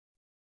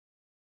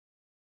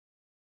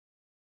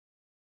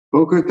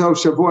Boker Tov,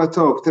 Shavua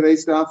Tov.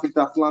 Today's daf is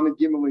daf Lamed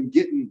Gimel in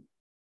Gitin.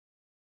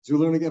 So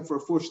we're learning again for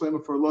a full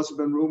shlema for Elazar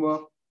ben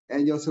Ruma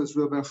and Yosef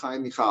Israel ben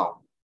Chaim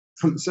Michal.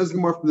 It says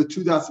more from the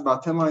two dots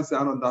about 10 lines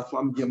down on daf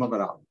Lamed Gimel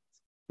Varal.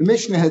 The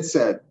Mishnah had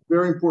said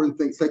very important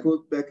things. Take a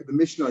look back at the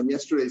Mishnah on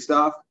yesterday's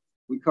daf.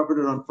 We covered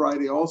it on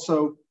Friday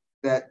also,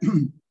 that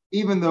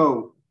even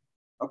though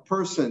a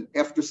person,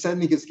 after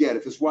sending his get,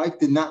 if his wife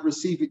did not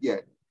receive it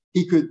yet,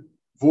 he could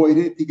void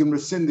it. He can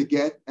rescind the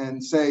get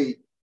and say,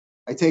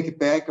 I take it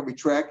back, I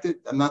retract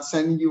it, I'm not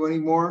sending you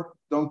anymore,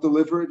 don't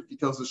deliver it. If he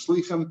tells the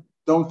shlichim,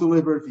 don't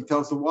deliver it. If he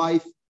tells the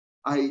wife,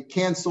 I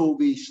cancel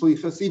the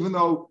shlichus, even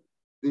though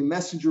the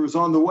messenger is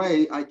on the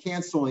way, I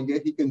canceling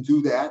it, he can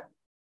do that.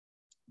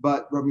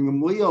 But Rabbi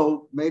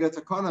Gamliel made a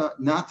takana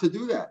not to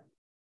do that.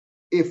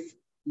 If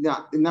in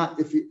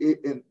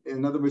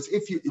other words,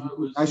 if you,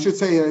 I should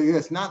say,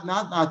 yes,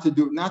 not to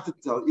do, not to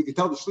tell. You could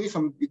tell the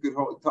shlichim, you could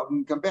tell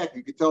them to come back.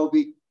 You could tell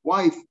the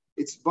wife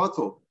it's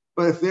batul.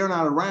 But if they're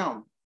not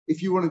around,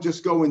 if you want to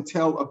just go and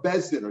tell a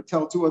bezdin or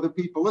tell two other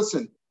people,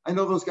 listen, I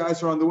know those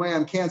guys are on the way,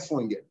 I'm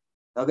canceling it.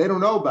 Now they don't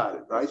know about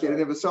it, right? They didn't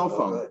have a cell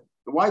phone. Right.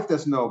 The wife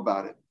doesn't know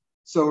about it.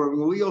 So Rabbi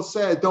Gamliel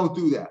said, don't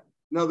do that.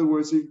 In other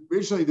words,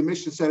 originally the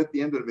Mishnah said at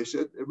the end of the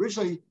Mishnah,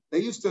 originally they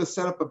used to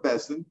set up a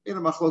bezdin, in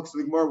a machlokes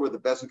more where the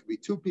bezdin could be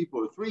 2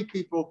 people or 3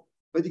 people,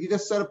 but you could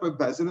just set up a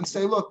bezdin and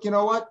say, look, you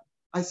know what?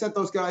 I sent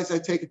those guys, I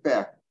take it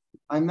back.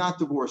 I'm not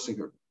divorcing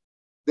her.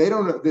 They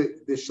don't know, the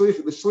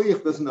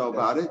shliach doesn't know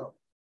about it.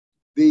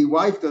 The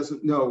wife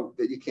doesn't know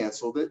that you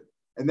canceled it,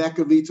 and that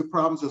could lead to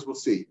problems, as we'll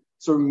see.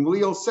 So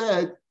Gamliel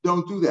said,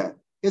 don't do that.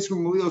 It's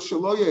Gamliel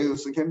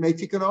shaloyos can make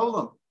tikkun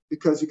olam,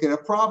 because you can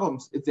have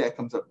problems if that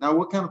comes up. Now,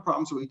 what kind of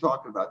problems are we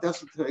talking about?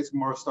 That's what today's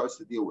Gemara starts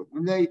to deal with.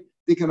 When they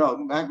tikkun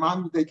olam,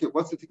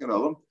 what's the tikkun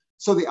olam?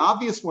 So the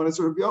obvious one is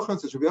what Rabbi Yochanan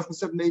says. Rabbi Yochanan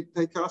said,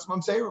 take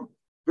kasmam seirim.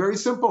 Very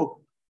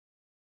simple.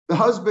 The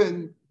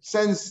husband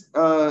sends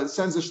a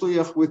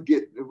shliach with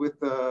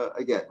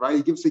a get, right?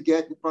 He gives a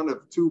get in front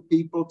of 2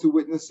 people, 2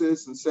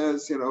 witnesses, and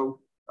says,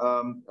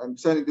 I'm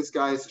sending this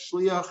guy as a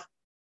shliach,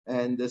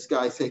 and this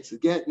guy takes the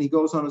get, and he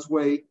goes on his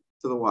way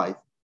to the wife.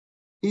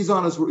 He's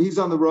on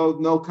the road,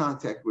 no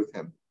contact with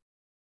him.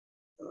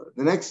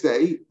 The next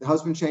day, the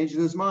husband changes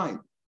his mind.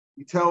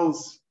 He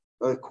tells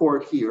a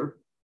court here,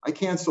 I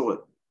cancel it.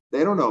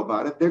 They don't know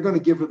about it. They're going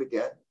to give her the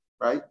get,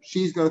 right?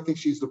 She's going to think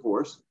she's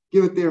divorced.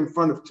 Give it there in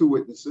front of 2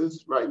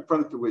 witnesses, right? In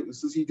front of 2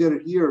 witnesses. He did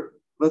it here.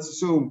 Let's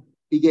assume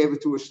he gave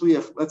it to a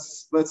shliach.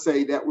 Let's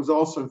say that was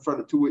also in front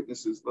of 2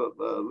 witnesses.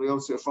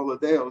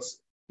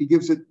 He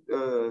gives it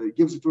to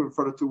him in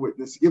front of 2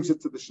 witnesses. He gives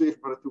it to the shliach in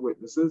front of 2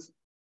 witnesses.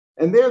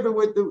 And there, the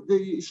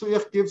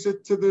shliach gives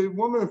it to the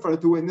woman in front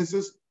of 2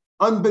 witnesses,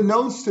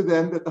 unbeknownst to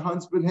them that the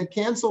husband had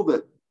canceled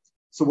it.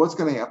 So what's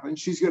going to happen?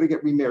 She's going to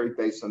get remarried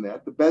based on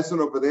that. The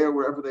bezdin over there,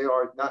 wherever they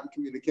are, not in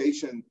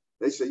communication,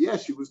 they say,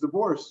 yes, she was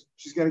divorced.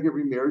 She's going to get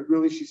remarried.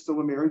 Really, she's still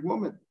a married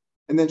woman.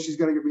 And then she's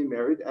going to get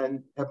remarried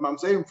and have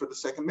mamzerim for the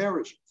second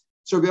marriage.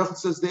 So Rabbi Yochanan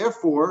says,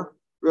 therefore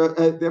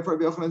Rabbi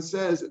Yochanan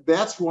says,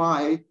 that's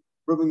why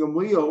Rabbi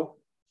Gamliel,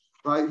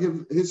 right,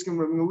 his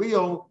Rabbi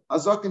Gamliel,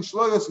 Azak and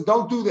Shloyos,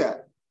 don't do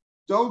that.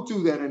 Don't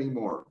do that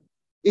anymore.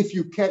 If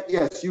you can,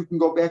 yes, you can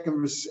go back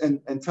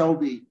and tell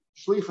the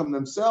shlichim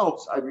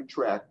themselves, I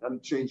retract, I'm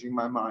changing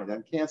my mind,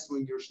 I'm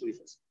canceling your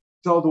shlichus.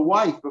 Tell the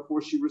wife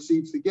before she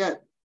receives the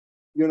get,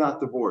 you're not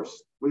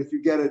divorced. But if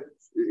you get it,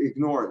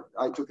 ignore it.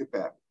 I took it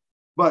back.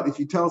 But if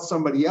you tell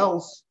somebody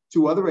else,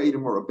 2 other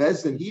Adam or a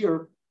bezdin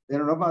here, they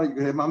don't know about it, you're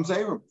going to have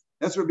mamzerim.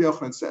 That's what Rabbi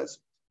Yochanan says.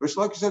 Rish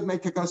Lakish said,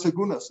 make tekana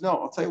segunas. No,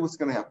 I'll tell you what's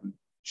going to happen.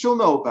 She'll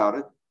know about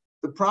it.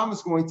 The problem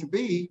is going to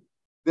be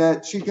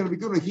that she's going to be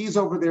good. He's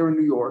over there in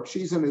New York.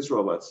 She's in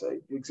Israel, let's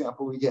say, the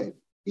example we gave.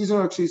 He's in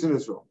New York, she's in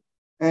Israel.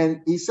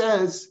 And he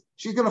says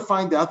she's going to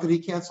find out that he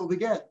canceled the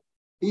get.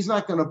 He's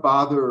not going to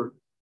bother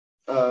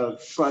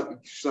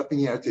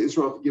schlepping out to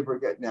Israel to give her a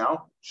get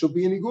now. She'll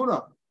be in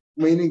Iguna,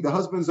 meaning the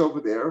husband's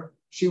over there.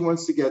 She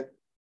wants to get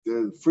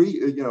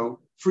free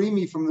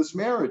me from this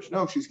marriage.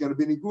 No, she's going to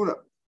be in Iguna.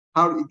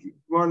 How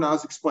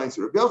Marnaz explains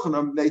it. Rabbi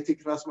Yochanan, they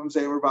take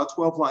we're about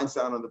 12 lines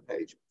down on the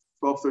page,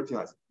 12, 13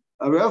 lines.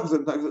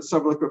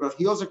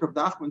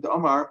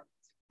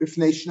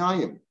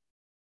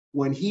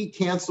 When he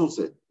cancels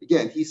it,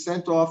 again, he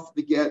sent off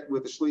the get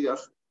with the shliach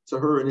to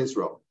her in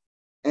Israel.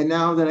 And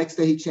now the next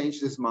day he changed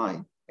his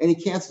mind. And he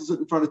cancels it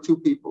in front of 2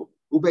 people.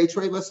 It's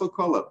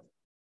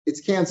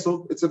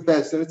canceled. It's a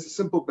bezdin. It's a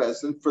simple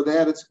bezdin. For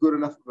that, it's good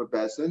enough of a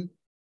bezdin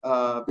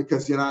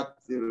because you're not.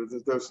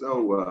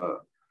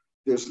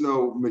 There's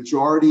no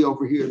majority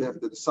over here that have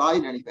to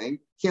decide anything.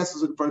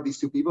 Cancels it in front of these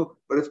 2 people.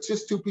 But if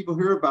just 2 people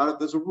hear about it,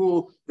 there's a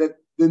rule that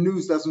the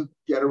news doesn't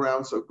get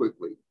around so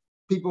quickly.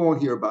 People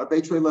won't hear about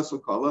it.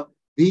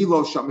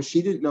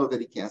 She didn't know that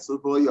he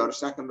canceled.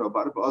 She's not going to know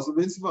about it.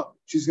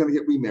 She's going to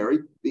get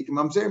remarried. That's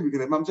Rabbi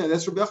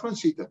Yochanan's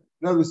shita.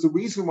 In other words, the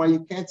reason why you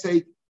can't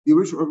take the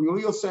original, Rabbi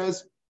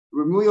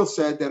Gamliel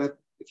said that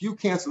if you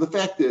cancel, the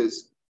fact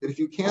is that if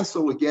you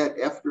cancel a get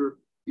after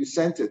you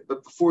sent it,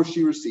 but before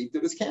she received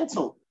it, it's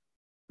canceled.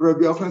 Rabbi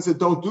Yochanan said,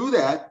 don't do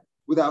that.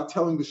 without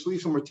telling the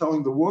shlichim or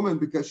telling the woman,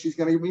 because she's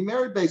going to get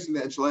remarried based on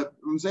that, and she'll have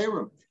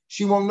mamzerim.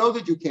 She won't know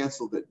that you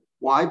canceled it.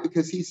 Why?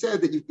 Because he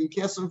said that you can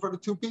cancel in front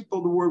of two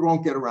people, the word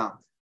won't get around.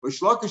 But he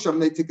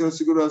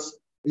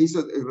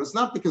said it's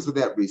not because of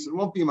that reason. It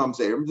won't be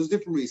mamzerim. There's a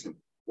different reason.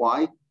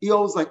 Why? He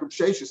holds like Rav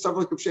Sheshes,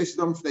 several like Rav Sheshes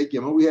done for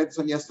Gimel. We had this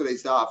on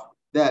yesterday's daf,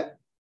 that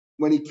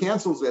when he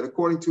cancels it,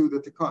 according to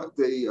the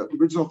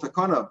original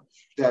takana,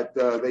 that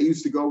they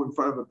used to go in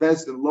front of a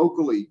bezdin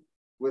locally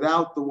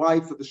without the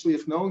wife or the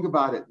shliach knowing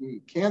about it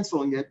and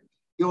canceling it,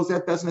 he holds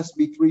that bezdin has to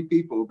be three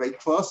people. Beit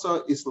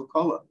klasa is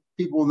l'kala.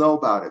 People will know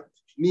about it.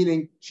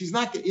 Meaning, you're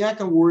not going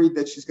to worry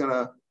that she's going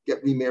to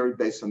get remarried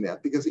based on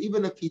that, because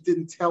even if he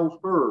didn't tell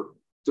her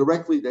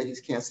directly that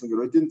he's canceling it,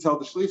 or he didn't tell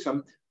the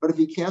shlichim, but if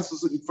he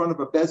cancels it in front of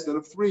a bezdin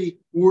of three,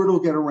 word will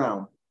get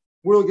around.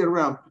 Word will get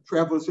around.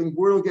 Travelers saying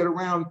word will get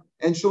around,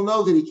 and she'll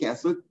know that he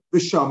canceled it. The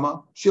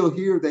shama, she'll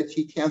hear that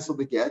he canceled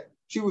the get.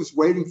 She was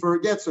waiting for her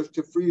get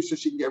to free so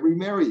she can get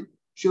remarried.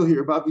 She'll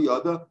hear about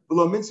v'yada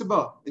below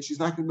mitzvah, and she's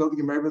not going to be able to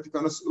get married with the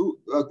gunas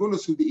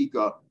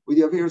hudiika. With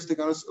the averis the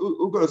gunas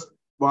ugas.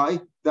 Why?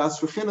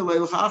 Das rechina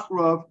leilach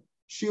achrav.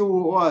 She'll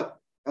what?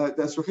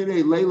 Das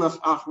rechina leilach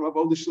achrav.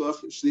 All the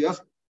shliach.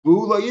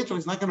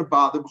 He's not going to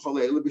bother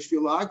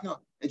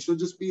and she'll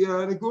just be an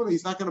aguna.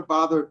 He's not going to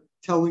bother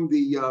telling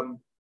the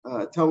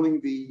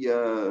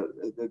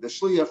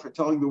shliach or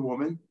telling the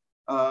woman.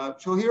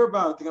 She'll hear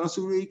about it.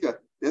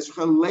 That's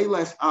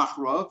leilach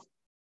achrav,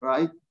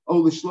 right?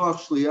 Oh, the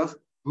shliach.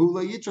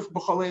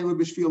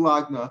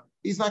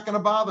 He's not going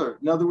to bother.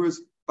 In other words,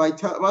 by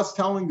us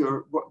telling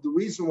her the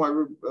reason why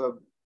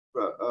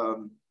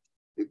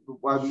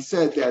we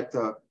said that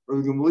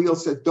Rabbi Gamliel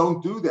said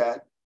don't do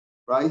that.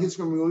 Right? His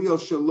don't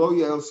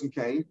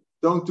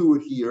do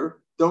it here.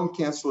 Don't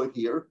cancel it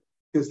here,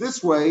 because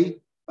this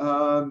way,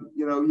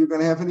 you're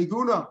going to have an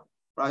iguna,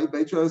 right?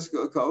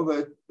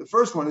 The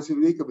first one is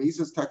but he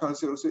says Takan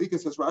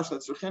says Rash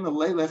that's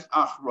leilech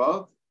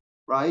achrav,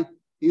 right?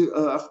 He's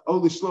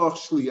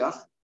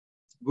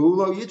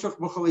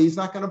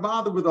not going to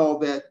bother with all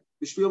that.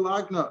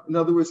 In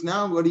other words,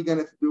 now what are you going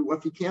to do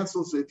if he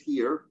cancels it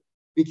here?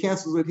 If he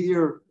cancels it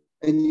here,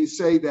 and you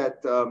say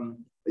that.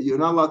 You're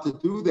not allowed to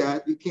do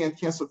that. You can't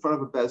cancel in front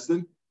of a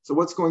bezdin. So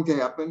what's going to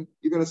happen?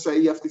 You're going to say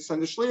you have to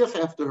send a shliach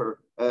after her.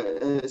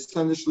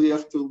 Send a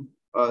shliach to.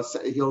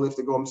 He'll have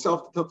to go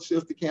himself to tell the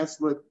shliach to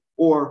cancel it,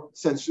 or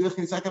send shliach.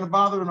 He's not going to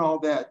bother and all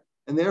that,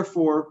 and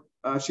therefore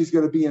she's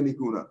going to be an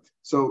iguna.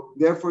 So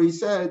therefore he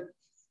said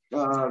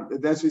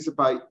that's what he said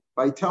by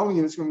telling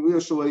him it's going to be a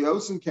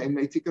shalayosin came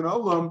they tikkun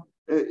olam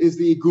is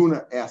the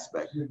iguna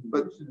aspect,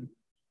 but.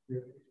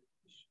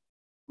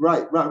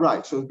 Right.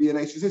 So it'll be an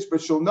HSH,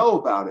 but she'll know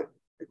about it.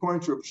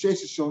 According to Rav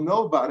Sheshes, she'll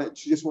know about it.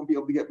 She just won't be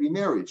able to get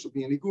remarried. She'll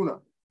be an iguna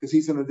because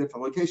he's in a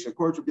different location.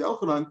 According to Rabbi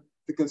Yochanan,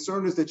 the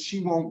concern is that she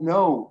won't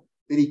know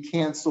that he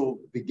canceled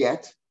the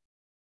get.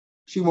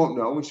 She won't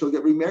know, and she'll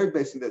get remarried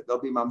based on that.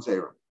 They'll be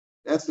mamzerim.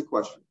 That's the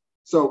question.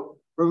 So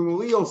Rabbi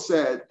Gamliel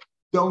said,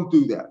 don't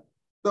do that.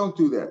 Don't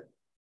do that.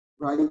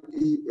 Right?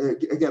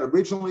 Again,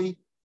 originally,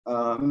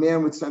 a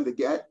man would send a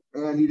get,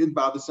 and he didn't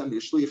bother sending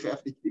a shliach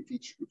after if he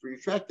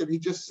retracted. He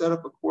just set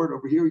up a court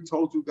over here. He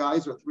told two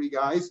guys or three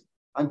guys,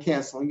 I'm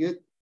canceling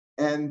it,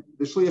 and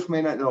the shliach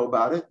may not know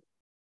about it,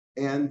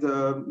 and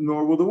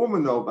nor will the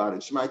woman know about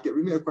it. She might get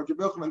remarried.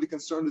 And the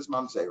concern is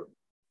mamzerim.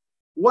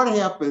 What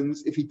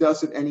happens if he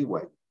does it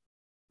anyway?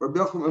 Rabbi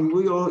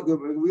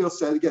Yochanan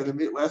said again.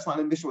 The last line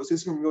of Mishnah was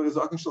his tikkun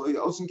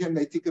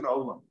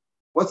olam.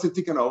 What's the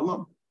tikkun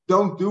olam?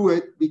 Don't do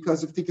it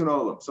because of tikkun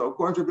olam. So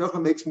according to Rabbi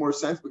Yochanan, makes more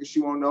sense because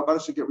she won't know about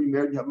it. She'll get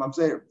remarried and have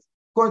mamzerim.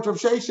 According to Rav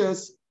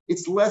Sheshes,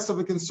 it's less of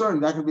a concern.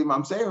 Not going to be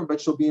mamzerim, but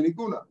she'll be an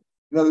iguna.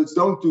 In other words,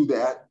 don't do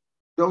that.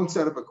 Don't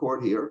set up a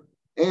court here.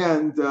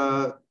 And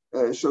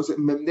shows that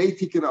memnei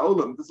tikkun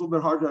olam. It's a little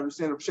bit hard to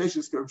understand Rav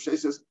Sheshes because Rav Sheshes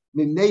says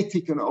memnei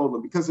tikkun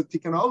olam because of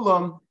tikkun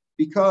olam,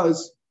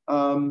 because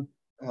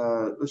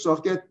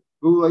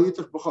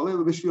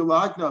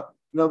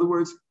in other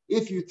words,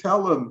 if you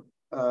tell him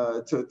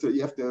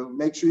you have to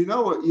make sure you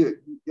know what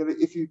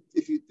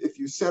if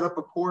you set up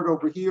a court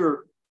over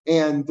here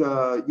and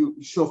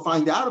she'll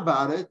find out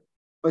about it,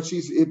 but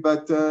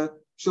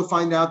she'll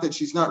find out that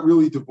she's not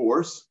really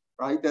divorced,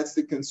 right? That's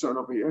the concern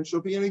over here, and she'll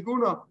be an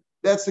iguna.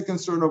 That's the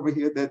concern over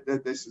here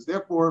that this is.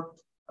 Therefore,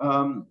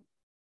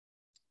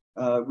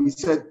 we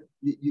said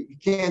you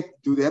can't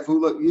do that.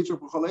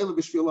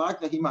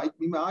 He might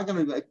be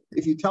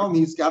if you tell him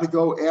he's got to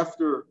go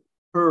after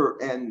her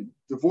and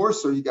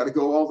divorce her, you got to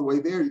go all the way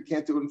there. You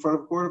can't do it in front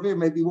of a court of here.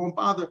 Maybe he won't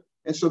bother,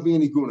 and she'll be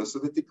an iguna. So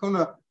the tikkun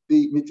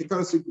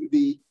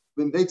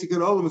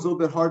olam is a little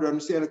bit hard to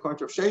understand according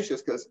to Rav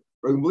Sheshes because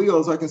Rabbi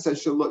Gamliel, like I said,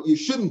 you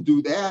shouldn't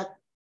do that.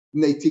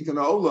 Tikkun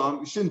olam,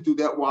 you shouldn't do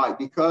that. Why?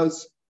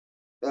 Because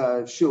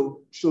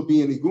she'll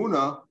be an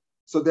iguna.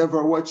 So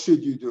therefore, what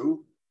should you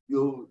do?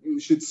 You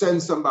should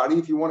send somebody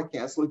if you want to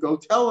cancel it. Go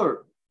tell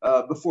her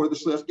before the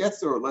shliach gets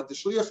there, or let the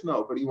shliach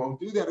know. But he won't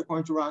do that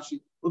according to Rashi.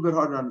 A little bit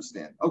hard to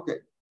understand. Okay,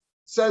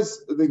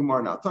 says the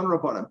Gemara now. Tan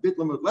Rabbanan bit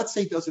limud. Let's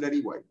say he does it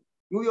anyway.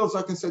 Gamliel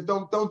Zaken said,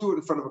 don't do it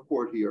in front of a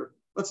court here.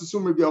 Let's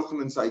assume Rabbi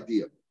Yochanan's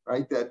idea,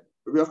 right? That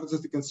Rabbi Yochanan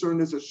says the concern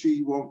is that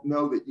she won't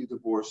know that you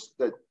divorced,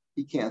 that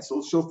he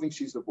canceled. She'll think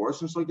she's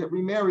divorced, and she'll get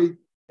remarried,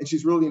 and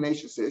she's really an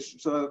Ashes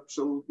ish. So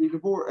she'll be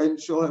divorced, and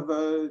she'll have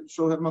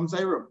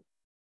mamzerim.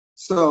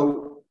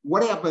 So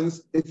what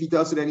happens if he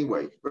does it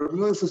anyway? Rabbi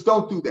Yochanan says,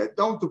 don't do that.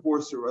 Don't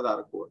divorce her without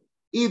a court.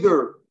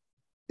 Either,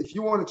 if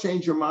you want to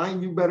change your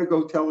mind, you better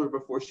go tell her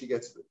before she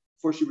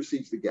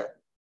receives the get.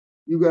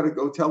 You got to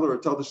go tell her or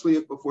tell the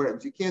shliach before it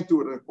happens. You can't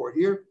do it in a court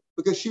here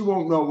because she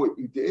won't know what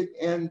you did,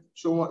 and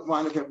she'll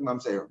wind up having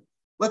mamzerim.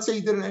 Let's say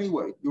you did it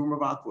anyway. You were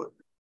mavatlet.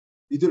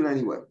 You did it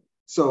anyway.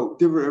 So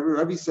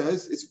Rebbe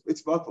says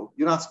it's batal.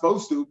 You're not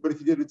supposed to, but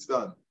if you did, it's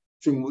done.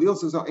 Shmuel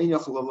says no,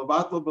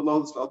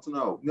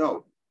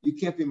 you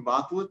can't be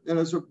mavatlet. And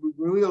as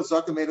Shmuel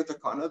Zaka made a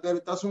takana that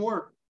it doesn't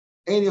work.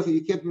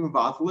 You can't be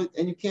mavatlet,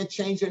 and you can't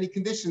change any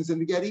conditions in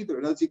the get either.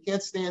 In other words, you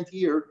can't stand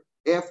here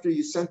after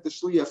you sent the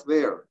shliach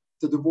there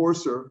to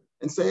divorce her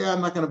and say,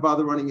 I'm not going to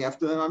bother running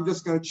after them. I'm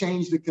just going to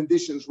change the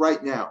conditions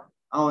right now.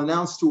 I'll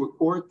announce to a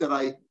court that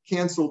I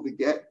cancel the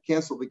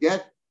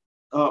get,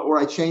 or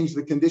I change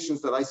the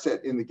conditions that I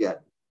set in the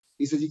get.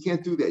 He says, you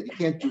can't do that. You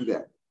can't do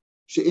that.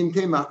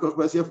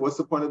 What's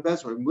the point of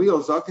Bezin?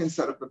 Leo Zakin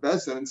set up a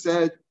Bezin and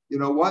said, you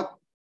know what?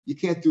 You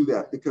can't do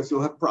that because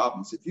you'll have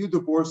problems. If you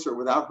divorce her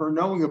without her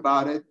knowing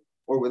about it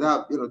or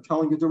without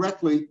telling you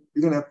directly,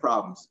 you're going to have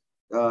problems.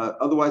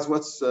 Otherwise,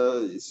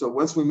 so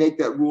once we make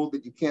that rule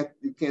that you can't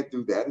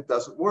do that, it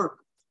doesn't work.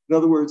 In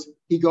other words,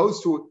 he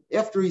goes to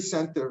after he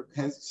sent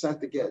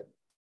the get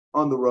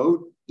on the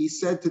road. He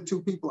said to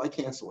two people, "I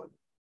cancel it."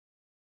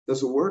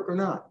 Does it work or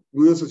not?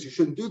 Shmuel says you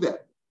shouldn't do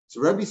that. So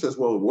Rebbe says,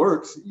 "Well, it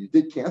works. You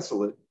did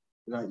cancel it.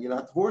 You're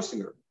not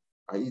divorcing her.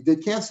 You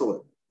did cancel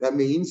it. That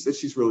means that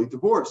she's really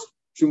divorced."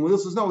 Shmuel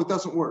says, "No, it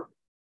doesn't work.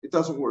 It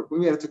doesn't work. We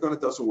made it to go, it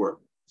doesn't work."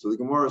 So the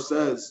Gemara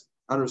says,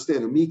 "I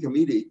understand.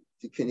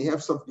 Can you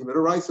have something?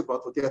 Midaraisa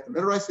batal get the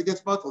Midaraisa gets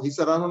batal." He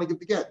said, "I don't want to get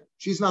the get.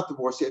 She's not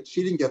divorced yet.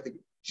 She didn't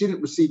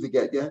receive the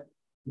get yet.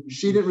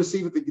 She didn't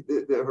receive it.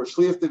 Her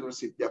shliach didn't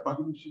receive the get. But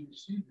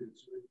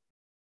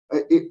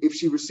if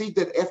she received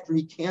it after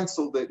he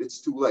canceled it, it's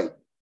too late,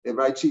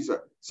 right?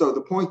 So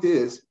the point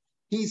is,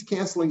 he's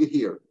canceling it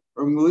here.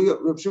 Rav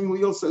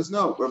Shmuel says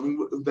no.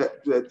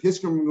 That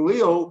Hiskam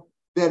Gamliel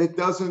that it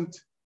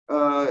doesn't.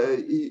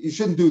 You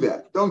shouldn't do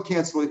that. Don't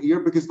cancel it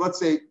here because let's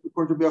say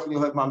according to Rabbi Yochanan,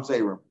 you'll have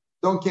mamzerim.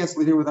 Don't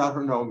cancel it here without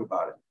her knowing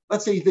about it.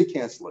 Let's say you did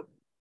cancel it.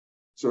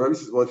 So Rabbi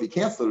says, well, if you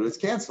cancel it, it's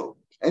canceled.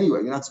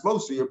 Anyway, you're not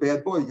supposed to. You're a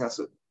bad boy. You have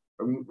to.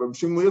 Rabbi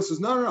Shmuel says,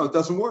 no, it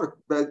doesn't work.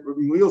 But Rabbi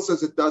Shmuel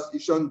says it does. You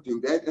shouldn't do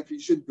that. If you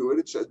should do it,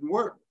 it shouldn't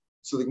work.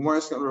 So the Gemara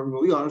asks Rabbi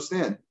Shmuel,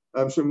 understand.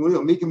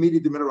 Shmuel, make a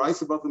meeting to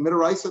Midaraisa about the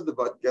Midaraisa, the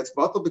but gets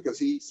batal because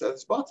he said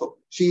it's batal.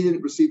 She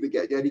didn't receive the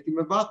get yet. He can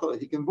batal it.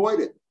 He can void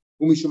it.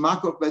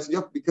 Because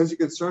you're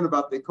concerned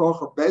about the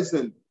koch of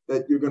Bezdin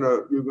that you're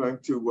going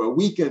to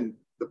weaken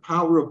the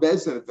power of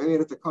Bezdin. If they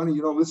made it to Kani,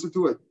 you don't listen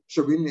to it.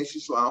 Sharin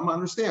Neshislam,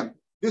 understand.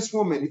 This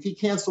woman, if he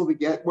canceled the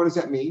get, what does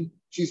that mean?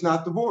 She's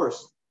not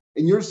divorced.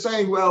 And you're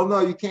saying, well, no,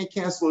 you can't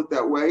cancel it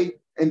that way.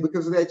 And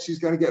because of that, she's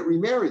going to get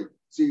remarried.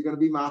 So you're going to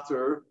be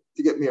mater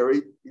to get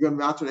married. You're going to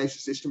be mater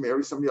Neshish to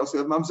marry somebody else who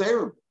have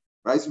mamzerim.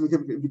 Right? So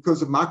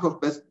because of Makov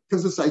Bezdin,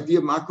 because this idea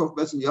of Makov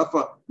Bezdin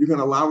Yafa, you're going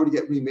to allow her to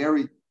get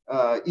remarried.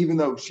 Even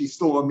though she's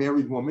still a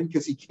married woman,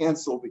 because he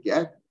canceled the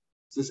get.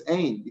 Says,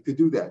 Ain, you could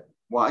do that.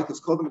 Why? Because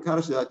called the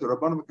Makadash, the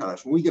Rabbanim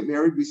Makadash. When we get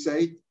married, we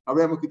say,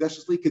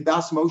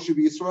 Kadas Moshe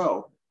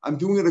Yisrael. I'm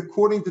doing it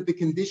according to the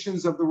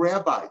conditions of the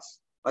rabbis,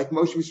 like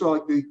Moshe Yisrael,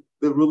 like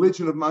the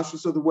religion of Moshe,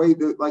 so the way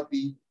the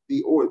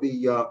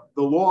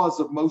laws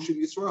of Moshe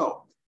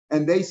Yisrael.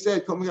 And they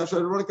said, and the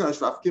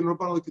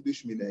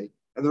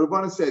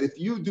Rabbanim said, if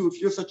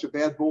you're such a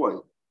bad boy,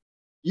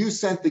 you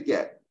sent the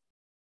get,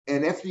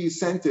 and after you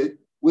sent it,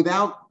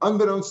 without,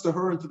 unbeknownst to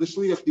her and to the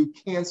shliach, you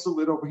cancel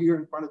it over here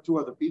in front of two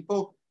other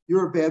people.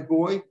 You're a bad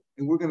boy,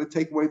 and we're going to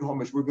take away the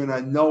homage. We're going to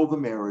annul the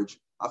marriage.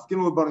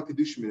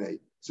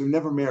 So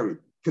never married.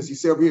 Because you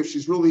say over here,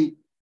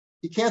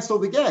 he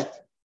canceled the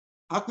get.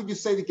 How could you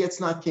say the get's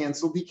not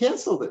canceled? He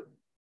canceled it.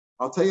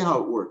 I'll tell you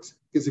how it works.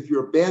 Because if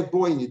you're a bad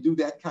boy and you do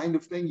that kind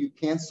of thing, you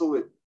cancel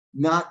it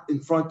not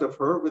in front of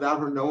her without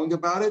her knowing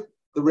about it.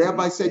 The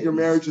rabbi said your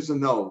marriage is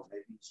annulled.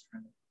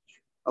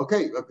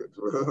 Okay,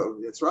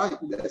 that's right.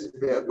 That's a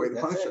bad way to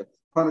punish her.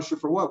 Punish her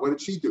for what? What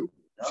did she do?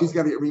 No. She's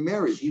got to get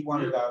remarried. She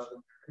wanted out of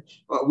the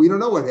marriage. Well, we don't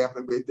know what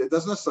happened. It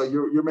doesn't necessarily.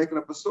 You're making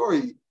up a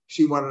story.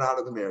 She wanted out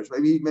of the marriage.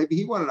 Maybe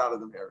he wanted out of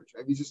the marriage.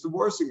 Maybe he's just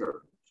divorcing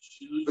her.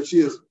 But she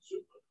is.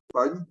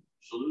 Pardon?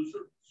 She'll lose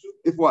her.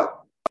 If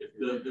what? If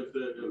the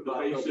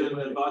Haitian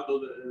and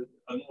Bato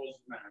annuls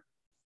marriage.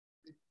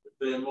 If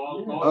they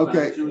annul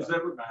marriage, she was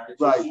never married.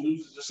 So right.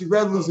 She'd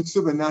rather lose a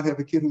ksuba and not have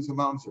a kid who's a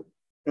momser.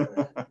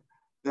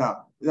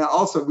 Now,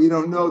 also, we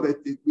don't know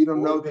that they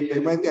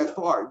went that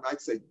far. You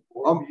might say,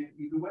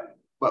 either way.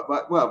 But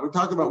we're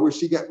talking about where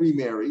she got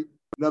remarried.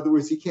 In other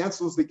words, he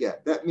cancels the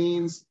get. That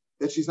means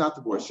that she's not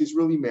divorced. She's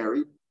really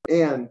married,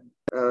 and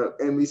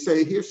we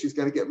say here she's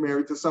going to get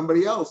married to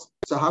somebody else.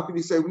 So how can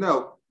you say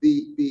no?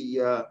 The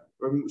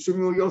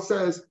Shmuel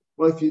says,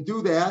 Well, if you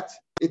do that,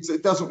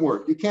 it doesn't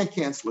work. You can't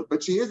cancel it.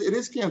 But it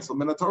is canceled.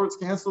 Minatorah is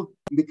canceled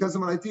because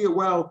of an idea.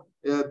 Well,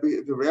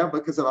 the rabbi,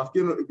 because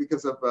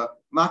of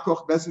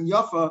Makoch Bezin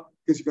Yafa,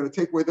 because you're going to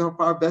take away the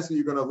power of Bezin,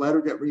 you're going to let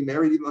her get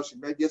remarried, even though she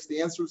married. Yes,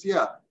 the answer is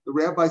yeah. The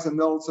rabbis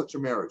annulled such a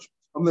marriage.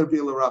 I'm going to be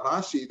a Rav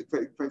Ashi, the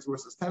Prince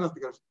versus tenant,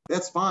 because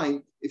that's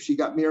fine if she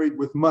got married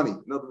with money.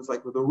 In other words,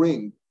 like with a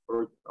ring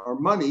or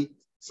money.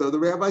 So the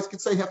rabbis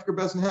could say Hefker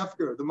Bezin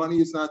Hefker. The money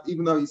is not,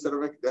 even though he said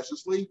it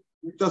ekdeshesly,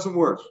 it doesn't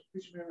work.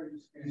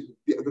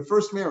 The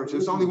first marriage,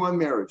 there's only one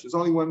marriage. There's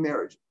only one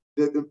marriage.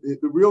 The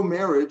real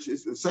marriage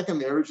is the second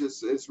marriage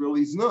is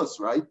really znus,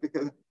 right?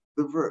 Because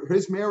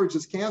his marriage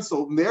is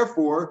canceled, and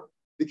therefore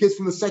the kid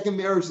from the second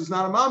marriage is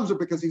not a mamzer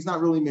because he's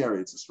not really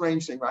married. It's a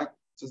strange thing, right?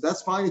 So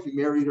that's fine if you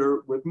married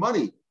her with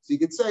money. So you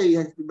could say you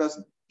have to be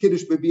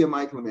kiddush b'bia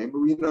Michael name, but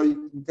we know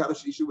you can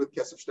kaddish issue with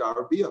kesef shtar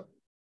or bia.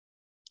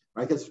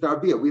 Right? Kesef shtar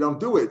bia. We don't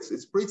do it.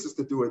 It's preaches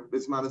to do it.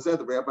 Bisman said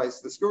the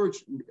rabbis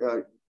discourage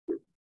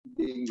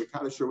being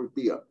Makadisher with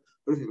Bia.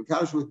 But if you're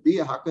Makadisher with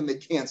Bia, how can they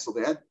cancel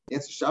that?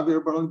 Answer Shavi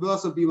Rabbanon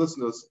Bilas Bilas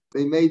Nus.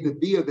 They made the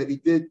Bia that he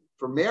did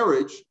for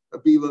marriage a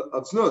Bila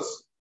of Znus.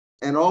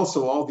 And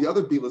also all the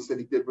other Bilas that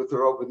he did with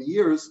her over the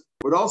years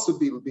would also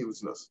be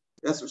Bilas Nus.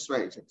 That's what's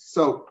strange.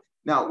 So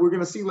now we're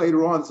going to see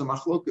later on as a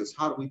machlokas,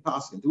 how do we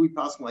pass him? Do we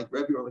pass him like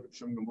Rebbe or like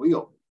Shimon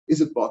Gamliel?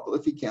 Is it batal?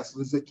 If he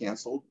canceled, is it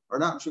canceled or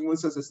not? Shimon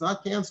says it's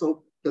not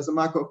canceled because of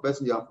Makov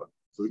Bezin Yafa.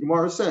 So the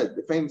Gemara said,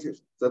 the famous here,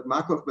 that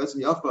Makov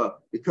Bezin Yafa,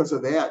 because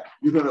of that,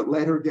 you're going to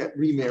let her get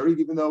remarried,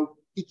 even though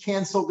he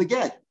canceled the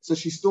get. So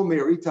she's still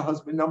married to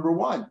husband number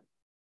one,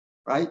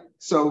 right?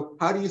 So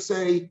how do you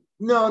say,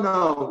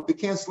 no, the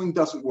canceling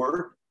doesn't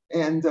work,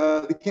 and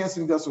the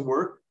canceling doesn't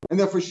work, and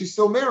therefore she's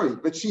still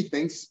married, but she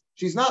thinks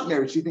she's not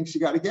married. She thinks she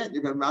got a get.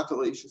 You're going to mount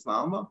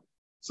Ishlama.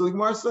 So the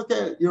Gemara says,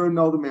 okay, you're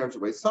annul the marriage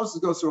away. So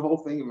Tosfos goes through a whole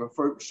thing, and we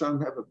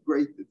have a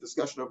great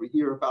discussion over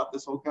here about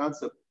this whole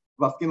concept.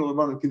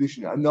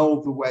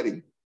 Annul the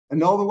wedding,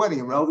 annul the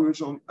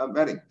original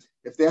wedding.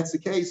 If that's the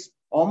case,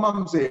 all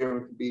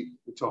mamzer could be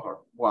the tahar.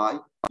 Why?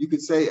 You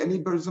could say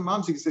anybody's a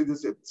mamzer. You could say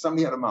this: if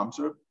somebody had a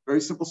mamzer,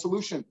 very simple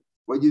solution.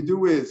 What you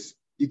do is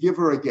you give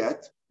her a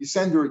get, you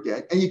send her a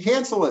get, and you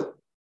cancel it.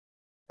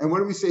 And what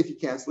do we say if you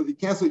cancel it? If you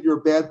cancel it, you're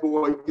a bad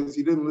boy because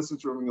you didn't listen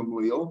to Rabbi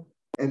Gamliel,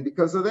 and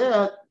because of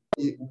that,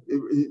 you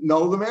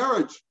annul the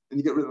marriage and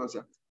you get rid of the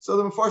mamzer. So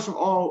the Mefarshim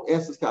all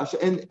ask this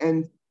kasha,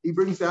 and he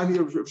brings down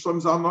here,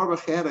 Shlomo Zalman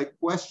Auerbach had a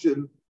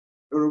question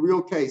or a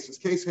real case. This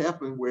case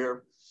happened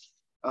where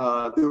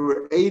there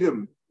were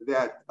Adam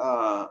that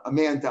a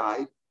man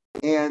died,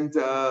 and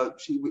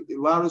she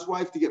allowed his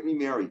wife to get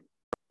remarried.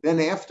 Then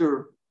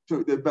after,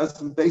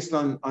 based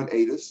on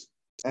Adis,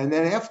 and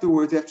then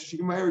afterwards, after she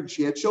got married,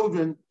 she had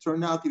children,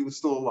 turned out that he was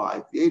still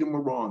alive. The Adam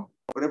were wrong,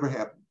 whatever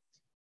happened.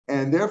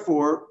 And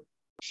therefore,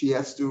 she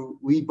has to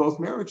leave both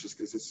marriages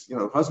because it's,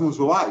 husband was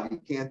alive. You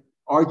can't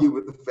argue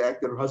with the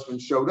fact that her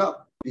husband showed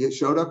up. He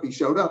showed up.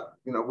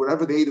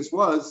 Whatever the Adis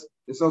was,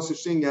 there's no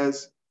such thing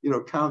as,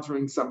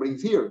 countering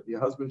somebody's here. Your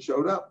husband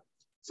showed up.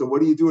 So what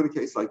do you do in a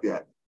case like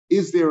that?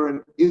 Is there a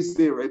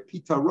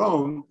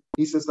pitaron?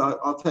 He says,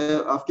 I'll tell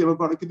you, I'll give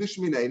a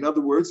condition. In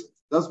other words,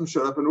 the husband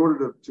showed up in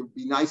order to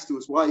be nice to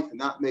his wife and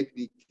not make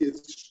the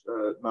kids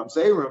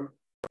mamzerim.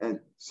 And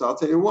so I'll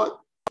tell you what,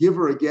 give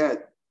her a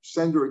get,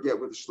 send her a get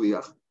with a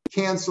shliach.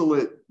 Cancel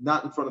it,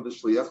 not in front of the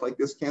shliach, like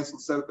this, cancel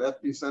it, set it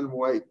after you send him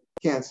away,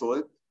 cancel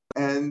it.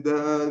 And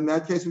in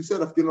that case, we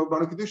said,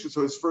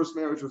 so his first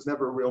marriage was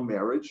never a real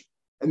marriage.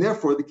 And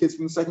therefore, the kids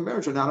from the second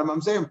marriage are not a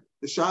mamzerim.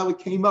 The shaila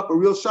came up, a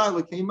real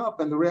shaila came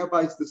up, and the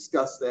rabbis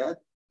discussed that.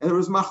 And there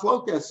was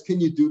machlokas, can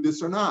you do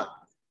this or not?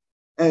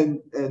 And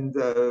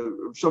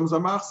Shlomo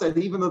Zalman Auerbach said,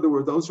 even though there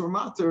were those who were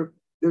mater,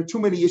 there are too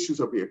many issues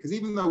over here. Because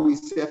even though we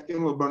say,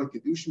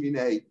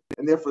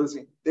 and therefore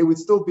they would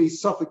still be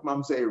Suffolk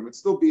mamzerim, it would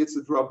still be it's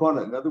a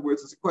drabana. In other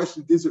words, it's a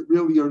question, is it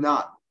really or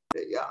not?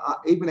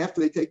 Even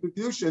after they take the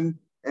kedushin,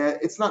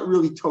 it's not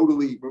really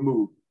totally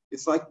removed.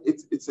 It's like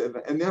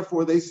and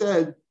therefore they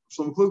said,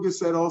 Shlomo Kluger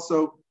said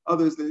also,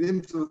 others that at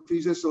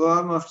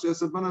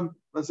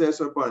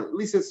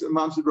least it's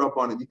mamzer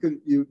drabanan.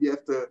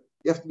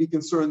 You have to be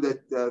concerned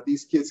that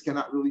these kids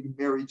cannot really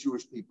marry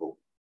Jewish people.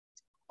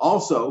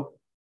 Also,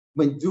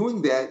 when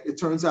doing that, it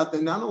turns out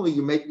that not only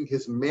you're making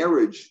his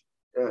marriage,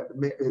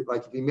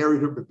 like if he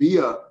married her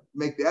babia,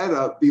 make that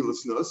a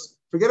bilasnus.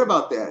 Forget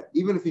about that.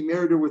 Even if he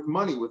married her with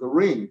money, with a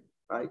ring,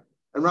 right?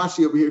 And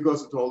Rashi over here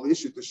goes into the whole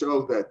issue to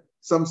show that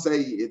some say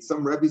it's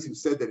some rabbis who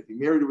said that if he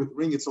married her with a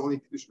ring, it's only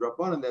Kedusha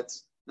Rabbanan.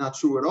 That's not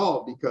true at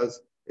all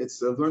because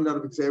it's learned out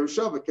of Gzeira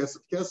Shava,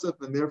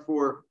 Kesef, and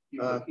therefore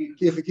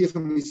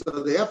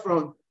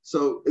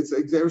so it's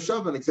a Gzeira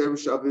Shava, and Gzeira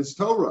Shava is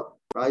Torah,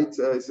 right? It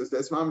says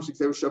that's Mamish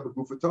Gzeira Shava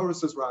Gufa Torah,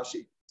 says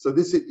Rashi. So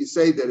this you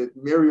say that if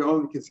Mary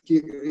only can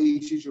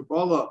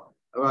Shishabala,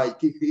 right?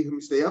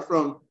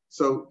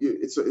 So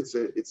it's a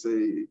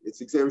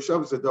Gzeira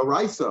Shava, it's a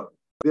Doraisa.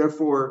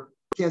 Therefore,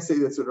 you can't say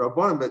that's a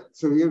Rabbanim, but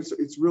so here's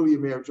it's really a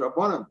marriage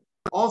Rabbanim.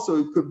 Also,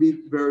 it could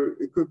be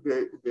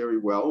very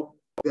well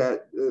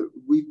that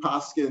we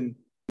paskin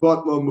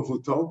but lo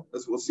mevutol,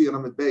 as we'll see in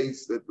Amid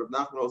Beis, that Rav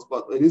Nachman holds,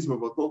 but it is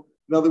mevutol.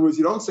 In other words,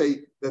 you don't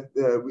say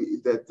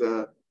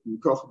that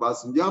Koch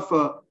Bas and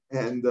Yafa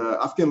and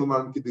Afkin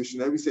Lamar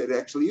Kedushin. We say it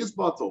actually is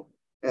batal,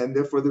 and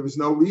therefore there is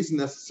no reason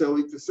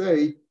necessarily to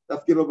say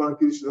Afkin Lamar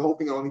Kedushin. The whole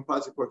thing only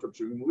applies to Korban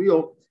Shavim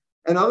Leal.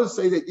 And others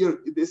say that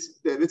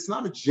that it's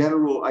not a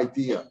general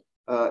idea.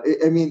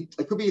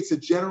 It could be it's a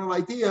general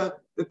idea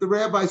that the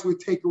rabbis would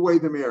take away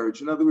the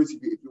marriage. In other words,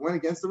 if you went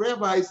against the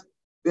rabbis,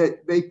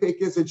 that they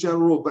pick as a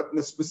general rule, but in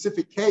a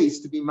specific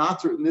case, to be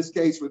matter in this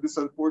case where this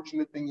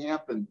unfortunate thing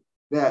happened,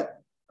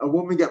 that a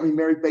woman got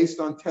remarried based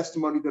on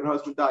testimony that her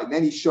husband died, and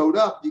then he showed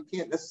up, you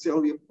can't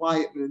necessarily apply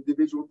it in an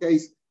individual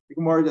case. The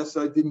Gemara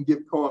didn't give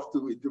koach to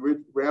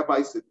the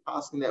rabbis that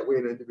pass in that way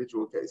in an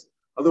individual case.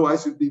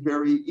 Otherwise, it would be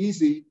very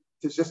easy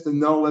to just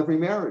annul every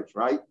marriage,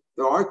 right?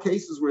 There are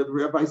cases where the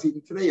rabbis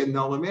even today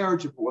annul a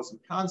marriage if it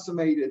wasn't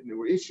consummated and there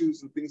were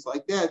issues and things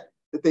like that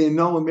they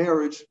annul a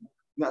marriage.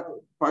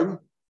 Pardon?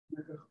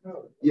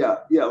 Yeah,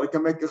 like a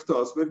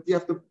mekachtos. But you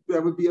have to,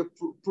 that would be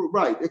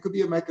right. It could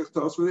be a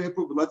mekachtos where they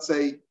approve it. Let's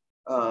say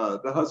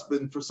the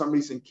husband, for some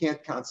reason,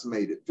 can't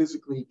consummate it.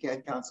 Physically, he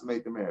can't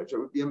consummate the marriage. That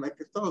would be a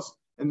mekachtos.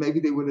 And maybe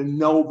they would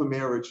annul the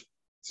marriage.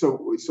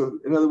 So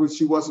in other words,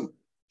 she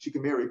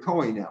can marry a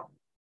Kohen now.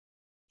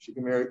 She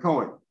can marry a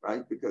Kohen,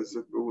 right? Because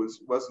if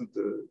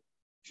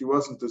she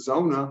wasn't a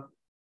Zona,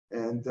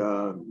 and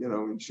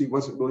and she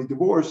wasn't really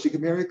divorced, she can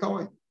marry a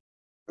Kohen.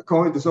 A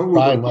Kohen, there's no rule.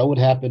 Fine. What would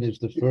happen if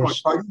the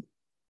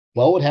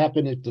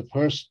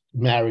first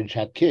marriage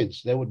had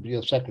kids? There would be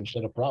a second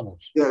set of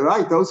problems. Yeah,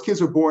 right. Those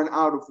kids are born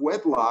out of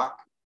wedlock.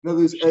 In other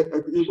words,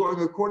 you're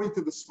going according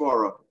to the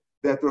Svara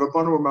that the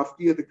Rabbanu were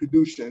mafkia the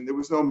kedushin. There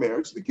was no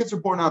marriage. The kids are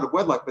born out of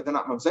wedlock, but they're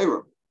not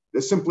mamzerim.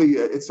 They're simply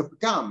it's a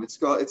pagam.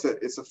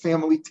 It's a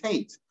family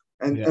taint.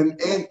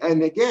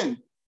 And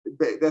again,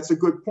 that's a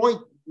good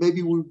point.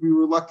 Maybe we'd be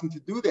reluctant to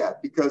do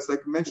that because,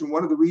 like I mentioned,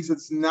 one of the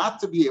reasons not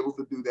to be able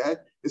to do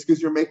that is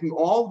because you're making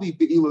all the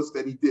be'ilos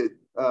that he did.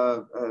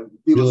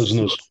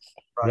 Be'ilos,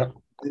 right? Yep.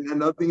 And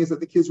another thing is that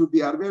the kids would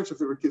be out of marriage if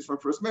they were kids from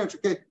first marriage.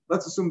 Okay,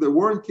 let's assume there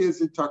weren't kids.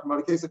 They're talking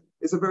about a case.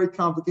 It's a very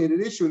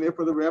complicated issue, and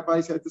therefore the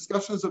rabbis had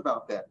discussions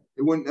about that.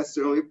 It wouldn't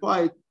necessarily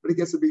apply, but it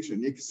gets a big issue.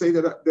 You can say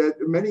that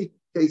in many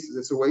cases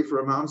it's a way for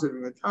imams to be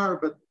matar,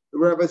 but the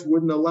rabbis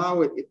wouldn't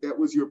allow it if that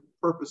was your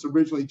purpose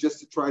originally, just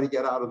to try to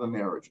get out of the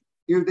marriage.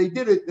 Here they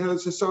did it, and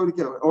it's just so to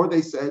get out. Or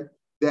they said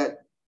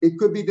that it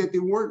could be that they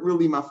weren't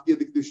really mafkia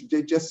the kedushin.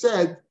 They just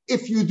said,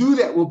 if you do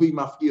that, we'll be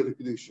mafkia the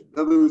kedushin. In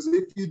other words,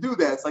 if you do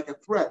that, it's like a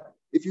threat.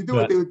 If you do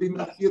it, they would be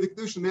mafkia the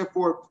kedushin.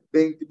 Therefore,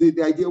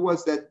 the idea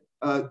was that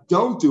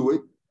don't do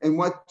it. And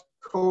what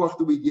koach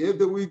do we give?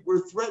 That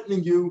we're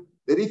threatening you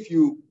that if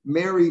you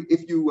marry,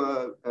 if you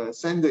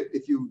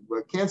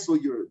cancel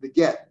the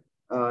get,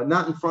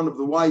 not in front of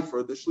the wife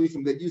or the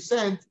shlichim that you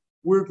sent,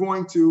 we're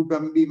going to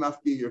be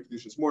mafkia your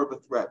kedushin. It's more of a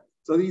threat.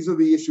 So these are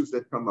the issues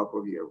that come up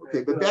over here.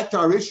 Okay, but back to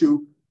our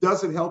issue,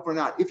 does it help or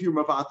not? If you're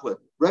mavatlet,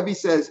 Rebbe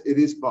says it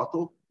is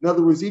batal. In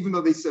other words, even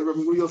though they said, Rebbe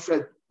Gamliel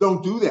said,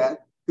 don't do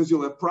that because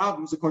you'll have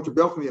problems. According to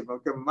Belchani,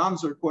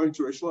 Mamzer, according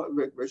to Rav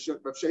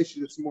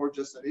Sheshet, it's more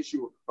just an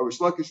issue, or Rish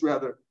Lakish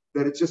rather,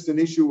 that it's just an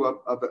issue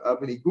of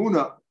an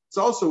iguna. It's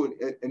also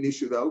an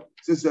issue though.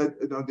 Says that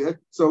don't do it.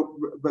 So,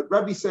 but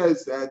Rebbe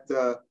says that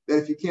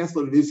if you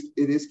cancel it,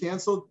 it is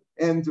canceled,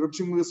 and Rav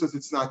Shmuel says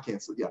it's not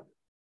canceled. Yeah.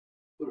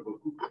 Sort of a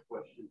quick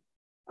question.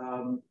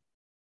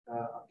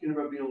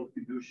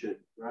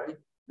 Right?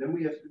 Then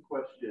we ask the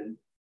question,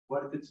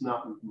 what if it's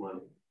not with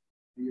money?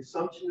 The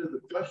assumption of the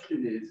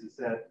question is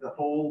that the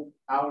whole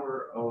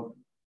power of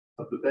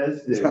the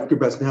Bezdin is Hefker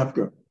Bezdin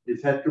Hefker.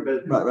 Is Hefker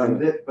Bezdin.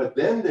 Right. But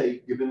then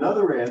they give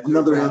another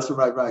answer.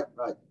 Right.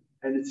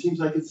 And it seems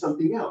like it's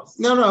something else.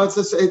 No, it's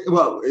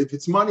if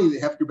it's money,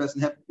 the Hefker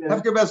Bezdin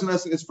Hefker Bezdin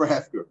is for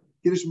Hefker.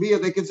 Kiddush Bia,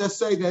 they could just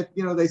say that,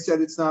 they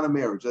said it's not a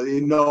marriage.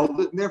 They know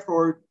that,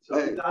 therefore. So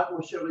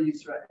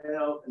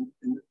Yisrael, and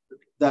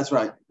that's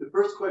right. The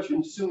first question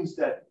assumes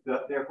that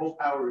their whole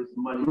power is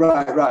money.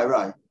 Right.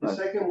 The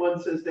second one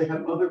says they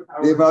have other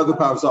powers. They have other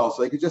powers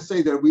also. They could just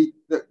say that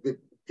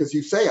because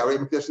you say,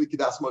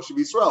 Moshe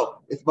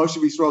Yisrael. If Moshe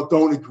Yisrael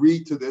don't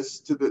agree to this,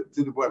 to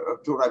what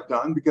I've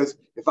done, because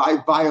if I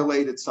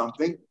violated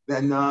something,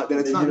 then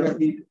it's not.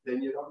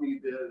 Then you don't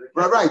need the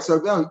right. So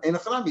in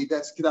Achanami,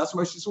 that's Kedas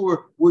Moshe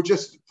Yisrael. We're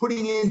just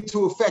putting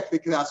into effect the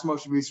Kedas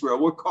Moshe Yisrael.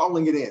 We're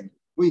calling it in.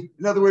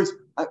 In other words,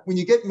 when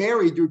you get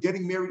married, you're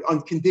getting married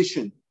on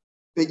condition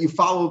that you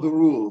follow the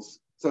rules,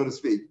 so to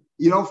speak.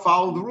 You don't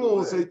follow the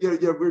rules, we're going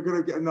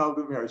to get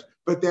another marriage.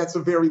 But that's a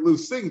very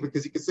loose thing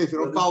because you can say if you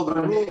don't follow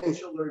the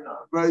rules,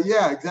 right?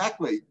 Yeah,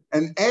 exactly.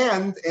 And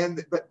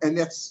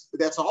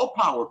that's all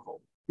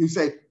powerful. You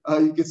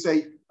could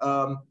say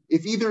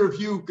if either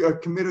of you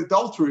commit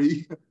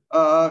adultery,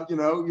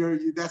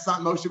 that's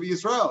not Moshe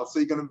Yisrael, so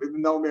you're going to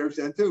no marriage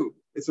then too.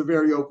 It's a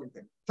very open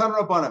thing. Tan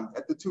Rabbanim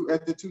at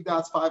the two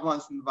dots, 5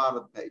 lines from the bottom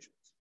of the page.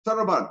 Tan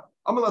Rabbanim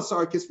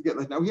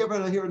Now we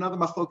have here another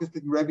machlokas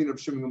between Rebbe and Rav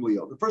Shimon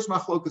Gamliel. The first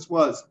machlokas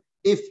was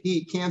if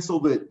he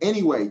canceled it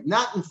anyway,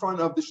 not in front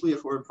of the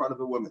shliach or in front of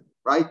the woman,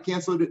 right?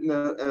 Canceled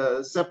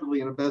it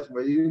separately in a bed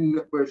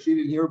where she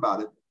didn't hear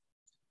about it.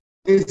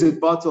 Is it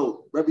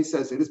batal? Rebbe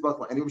says it is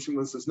batal. And Rav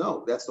Shimon says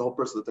no. That's the whole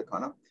person of the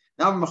takana.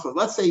 Now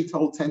let's say he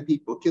told 10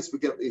 people, kiss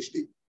forget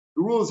ishti.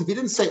 The rule is if he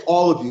didn't say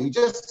all of you, he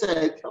just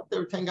said, there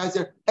were 10 guys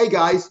there. Hey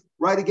guys,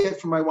 write a get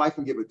for my wife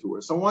and give it to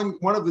her. So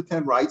one of the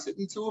 10 writes it,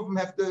 and 2 of them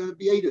have to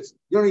be edis.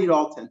 You don't need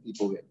all 10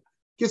 people there.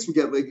 Kiss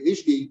forget like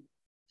ishti.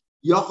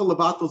 Now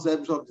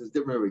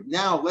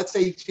let's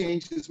say he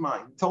changed his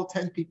mind. He told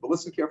 10 people.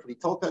 Listen carefully. He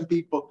told 10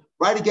 people,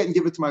 write a get and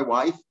give it to my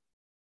wife,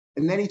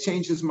 and then he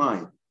changed his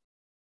mind.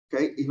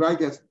 Okay, he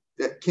writes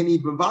that can he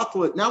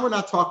mevatel it? Now we're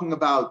not talking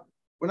about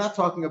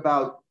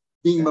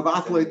being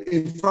mevatel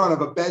in front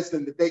of a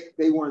bezdin that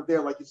they weren't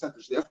there like you sent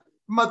the shliach.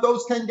 But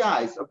those 10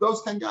 guys,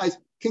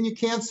 can you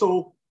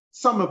cancel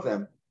some of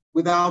them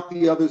without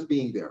the others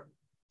being there?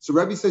 So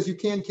Rebbe says you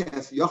can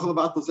cancel. Now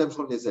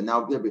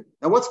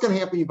what's going to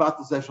happen? You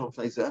batel zeh shalom.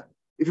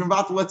 If you're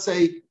mevatel, let's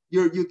say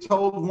you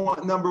told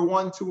number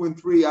 1, 2, and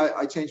 3,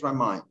 I changed my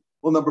mind.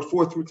 Well, number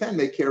 4 through 10,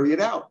 they carry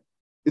it out.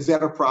 Is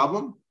that a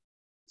problem?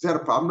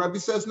 Rebbe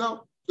says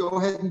no. Go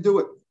ahead and do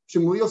it.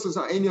 Shmuel says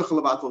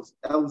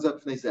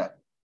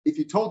if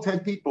you told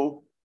 10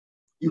 people,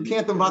 you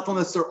can't mevatel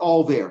unless they're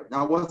all there.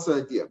 Now, what's the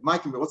idea?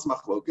 What's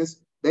machlokas?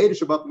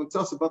 Here's a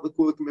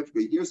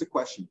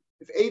question: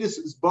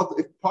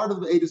 if part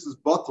of the edus is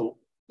batel,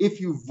 if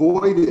you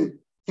voided,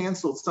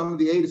 canceled some of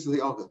the edus of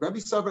the altar, Rabbi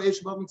Savar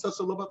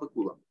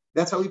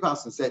that's how he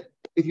passed and said,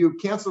 if you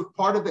canceled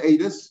part of the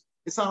edus,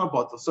 it's not a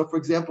batel. So, for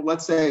example,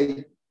 let's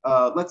say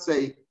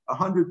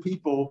 100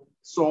 people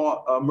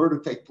saw a murder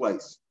take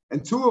place,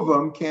 and 2 of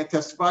them can't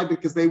testify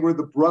because they were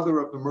the brother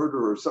of the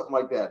murderer or something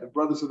like that, the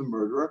brothers of the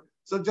murderer.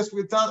 So just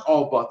it's not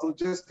all batel,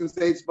 just because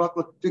it's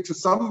batel, because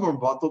some of them are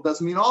batel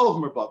doesn't mean all of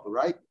them are batel,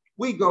 right?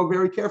 We go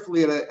very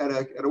carefully at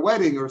a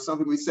wedding or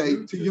something. We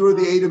say to you or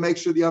the aid to make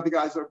sure the other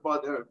guys are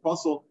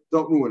puzzle,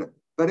 don't ruin it.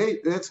 But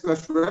that's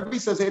question. Rebbe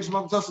says is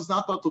not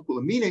batel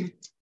kula, meaning.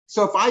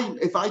 So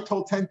if I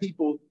told 10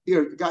 people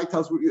here,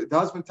 the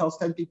husband tells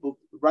 10 people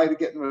write a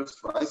get and and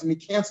he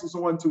cancels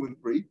 1, 2, and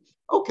 3.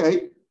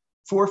 Okay,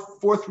 4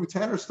 through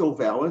 10 are still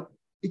valid.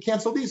 He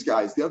canceled these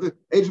guys. The other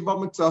age of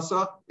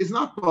Mitzasa is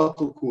not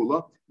batel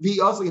kula. The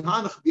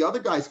other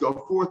guys go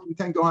 4 through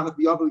 10 go hanach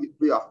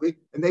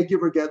and they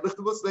give her get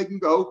lichtulis. They can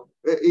go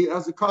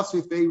as a cost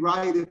if they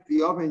write it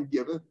the other and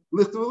give it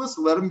lichtulis.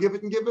 Let them give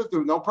it and give it.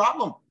 There's no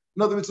problem.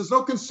 In other words, there's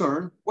no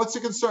concern. What's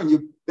the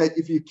concern? That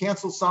if you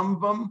cancel some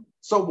of them,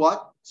 so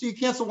what? So you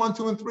cancel 1,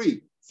 2, and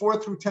 3. 4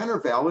 through 10 are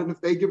valid, and if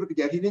they give it the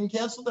get, he didn't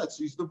cancel that,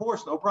 so he's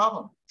divorced, no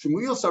problem. No,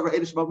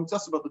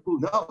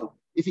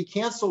 if he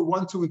canceled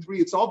 1, 2, and 3,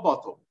 it's all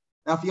batel.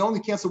 Now, if he only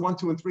canceled 1,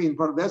 2, and 3 in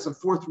front of this, and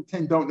 4 through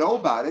 10 don't know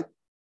about it,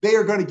 they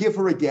are going to give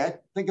her a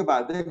get. Think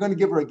about it. They're going to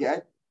give her a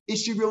get.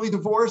 Is she really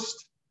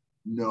divorced?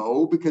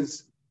 No,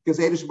 because he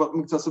canceled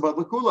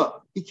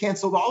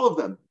all of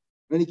them.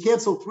 Then he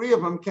canceled 3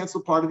 of them,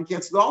 canceled part of them,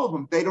 canceled all of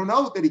them. They don't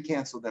know that he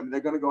canceled them. They're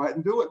going to go ahead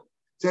and do it.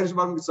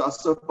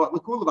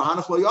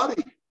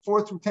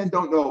 4 through 10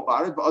 don't know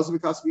about it.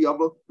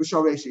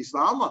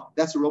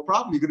 That's a real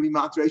problem. You're going to be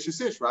matresh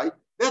ish, right?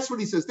 That's what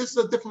he says. This is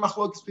a different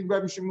machlokes between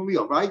Rebbe and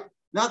Shmuel, right?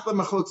 Not the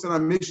machlokes in our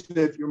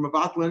Mishnah if you're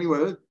mevatel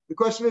anywhere. The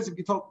question is if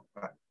you told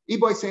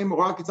Eboy saying even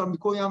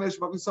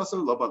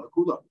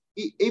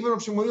if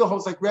Shmuel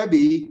holds like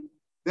Rebbe,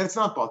 that it's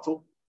not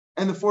batel,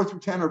 and the 4 through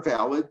 10 are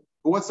valid.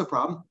 But what's the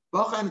problem?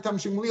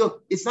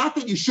 It's not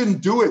that you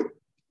shouldn't do it.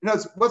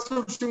 What's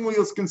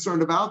Shmuel's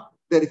concerned about?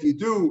 That if you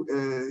do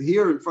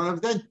here in front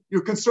of them,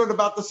 you're concerned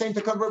about the same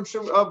takana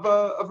of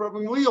Rabbi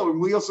Gamliel. And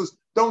Gamliel says,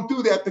 don't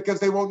do that because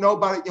they won't know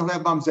about it. You'll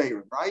have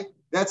mamzerim, right?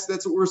 That's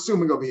what we're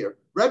assuming over here.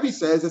 Rebbe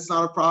says it's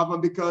not a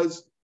problem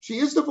because she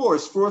is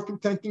divorced. 4 through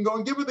 10 can go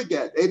and give her the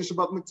get.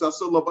 So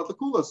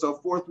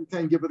 4 through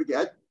 10 give her the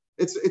get.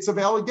 It's a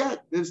valid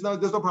get. There's no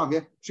problem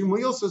here.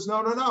 Shmuel says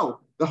no.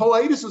 The whole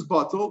Adis is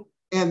batel,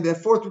 and the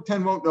 4 through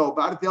 10 won't know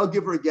about it. They'll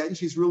give her a get, and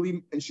she's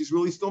really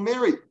still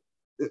married.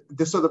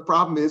 So the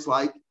problem is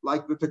like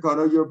the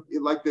takana,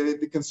 like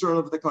the concern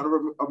of the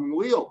takana of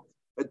Gamliel.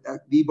 But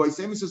the Boy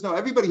Sami says no.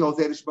 Everybody holds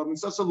that.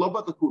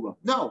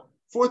 No,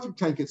 4 through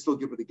 10 can still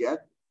give her the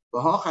get.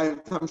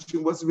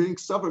 What's reading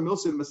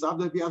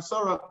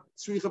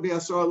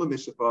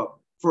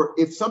for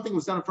if something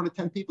was done in front of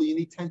 10 people, you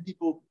need 10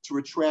 people to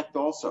retract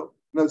also.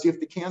 In other words, you have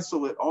to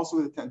cancel it also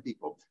with the 10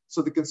 people.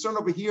 So the concern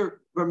over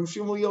here, Rabbi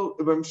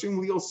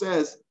Shmuel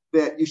says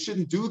that you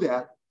shouldn't do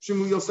that.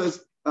 Shmuel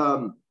says.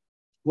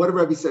 What did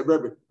Rebbe say?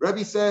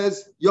 Rebbe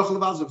says,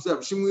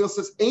 Shmuel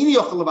says, you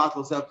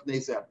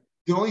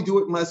can only do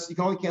it unless you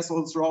can only cancel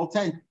unless they're all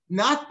 10.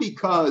 Not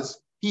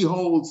because he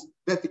holds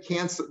that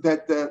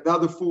the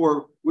other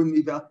 4 wouldn't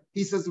be valid.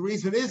 He says the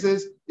reason is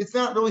it's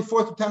not really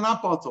 4 through 10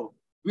 not batel.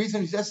 The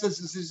reason he says this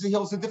is he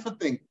holds a different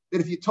thing.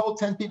 That if you told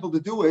 10 people to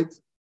do it,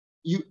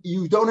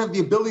 you don't have the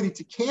ability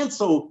to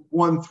cancel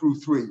 1 through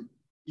 3.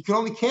 You can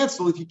only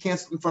cancel if you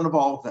cancel in front of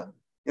all of them.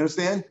 You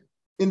understand?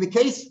 In the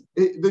case,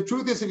 the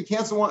truth is, if you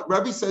cancel one,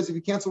 Rebbe says if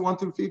you cancel 1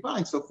 through 3,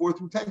 fine. So 4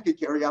 through 10 could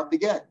carry out the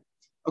get.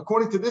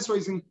 According to this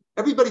reason,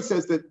 everybody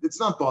says that it's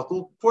not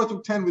batul. 4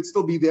 through 10 would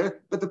still be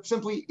there, but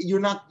simply you're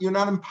not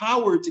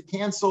empowered to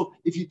cancel.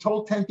 If you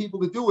told 10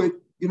 people to do it,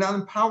 you're not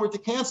empowered to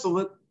cancel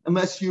it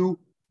unless you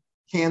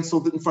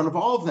canceled it in front of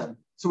all of them.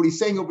 So what he's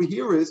saying over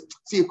here is,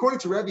 see, according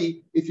to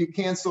Rebbe, if you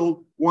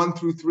canceled 1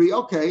 through 3,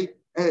 okay,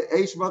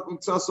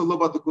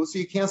 so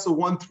you cancel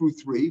 1 through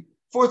 3.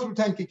 4 through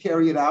 10 can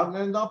carry it out, and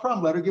then no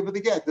problem. Let her give it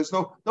the get. There's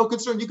no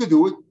concern. You could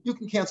do it. You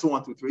can cancel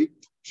 1 through 3.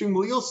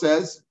 Shmuel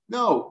says,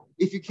 no,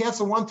 if you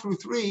cancel 1 through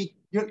 3,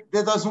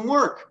 that doesn't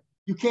work.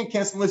 You can't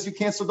cancel unless you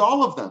canceled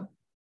all of them.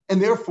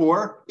 And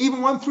therefore,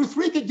 even 1 through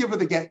 3 could give her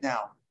the get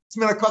now. It's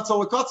menakatza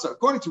lakatza.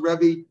 According to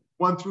Rebbe,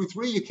 1 through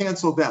 3, you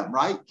cancel them,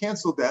 right?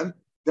 Cancel them.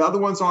 The other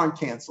ones aren't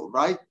canceled,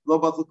 right? Lo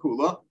bat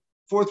lakula.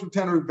 4 through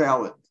 10 are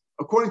valid.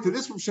 According to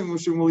this from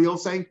Shmuel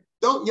saying,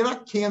 you're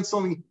not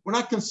canceling. We're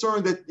not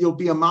concerned that you'll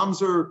be a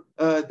mamzer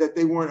that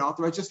they weren't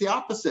authorized. Just the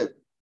opposite.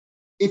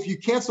 If you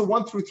cancel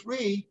 1 through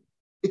 3,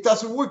 it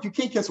doesn't work. You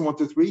can't cancel 1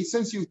 through 3.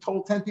 Since you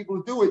told 10 people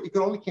to do it, you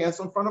can only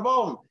cancel in front of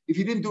all of them. If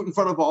you didn't do it in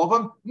front of all of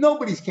them,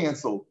 nobody's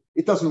canceled.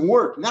 It doesn't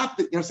work. Not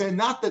that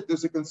not that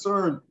there's a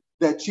concern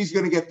that she's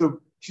going to get a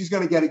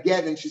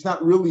get and she's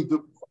not really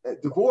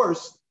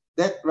divorced.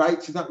 That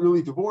right? She's not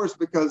really divorced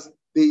because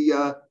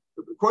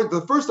according to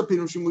the first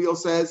opinion, Shmuel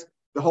says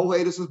the whole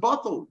latest is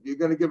batul. You're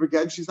going to give her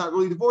again. She's not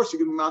really divorced.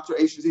 You're going to matzah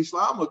eishes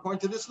ishlam. According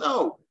to this,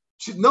 no.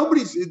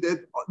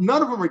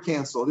 None of them are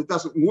canceled. It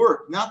doesn't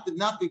work. Not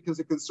because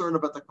of concern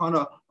about the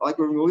kana, like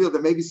that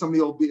maybe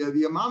somebody will be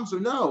the imams, or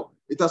no,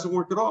 it doesn't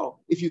work at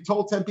all. If you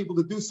told 10 people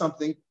to do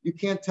something, you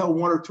can't tell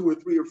 1 or 2 or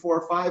 3 or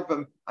 4 or 5 of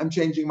them, I'm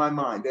changing my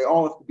mind. They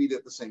all have to be there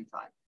at the same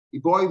time.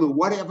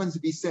 What happens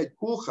if he said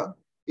kulchem?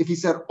 If he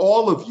said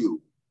all of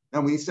you,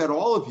 now when he said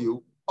all of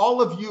you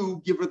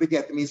give her the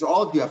get. That means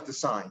all of you have to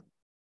sign.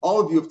 All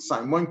of you have to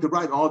sign. One could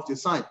write, all of you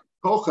sign.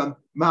 Kochem,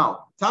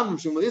 Mao. Tam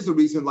Rishon is the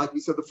reason, like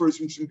we said, the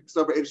first Rishon,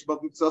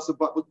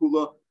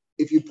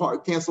 if you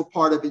cancel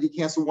part of it, you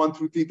cancel 1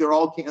 through 3, they're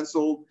all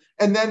canceled.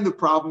 And then the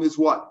problem is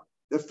what?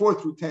 That 4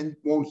 through 10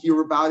 won't hear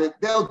about it.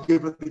 They'll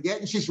give her the get,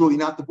 and she's really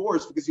not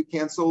divorced because you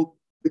canceled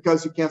the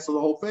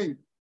whole thing.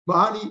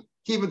 But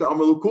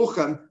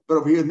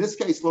over here in this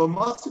case,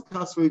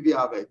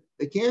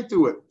 they can't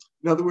do it.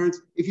 In other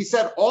words, if he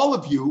said all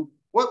of you,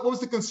 what was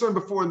the concern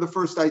before in the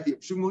first idea?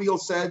 Shmuel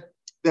said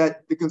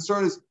that the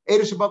concern is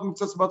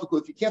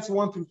if you cancel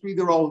 1 through 3,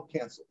 they're all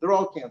canceled. They're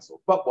all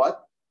canceled. But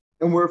what?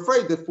 And we're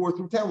afraid that 4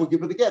 through 10 will give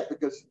her the get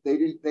because they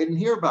didn't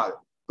hear about it.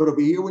 But over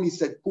here, when he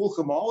said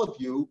kulchem, all of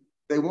you,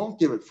 they won't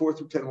give it. 4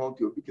 through 10 won't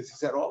do it because he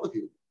said all of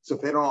you. So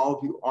if all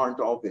of you aren't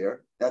all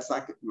there, that's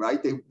not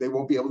right. They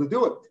won't be able to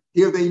do it.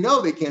 Here they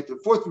know they can't do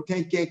it. 4 through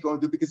 10 can't go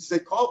and do it because he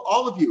said call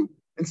all of you.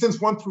 And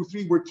since 1 through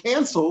 3 were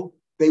canceled,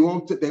 they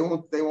won't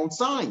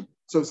sign.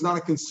 So it's not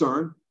a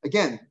concern.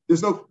 Again,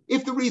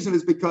 if the reason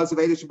is because of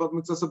Eidah Shabbat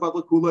Mitzvah Shabbat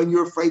Lakula and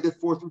you're afraid that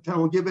 4 through 10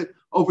 will give it,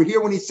 over here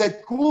when he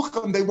said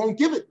Kulchem, they won't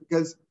give it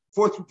because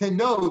 4 through 10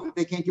 know that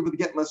they can't give it the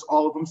get unless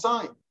all of them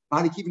sign.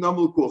 And then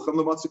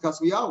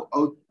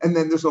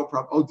there's no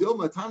problem.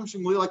 Dilma, time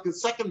like the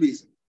second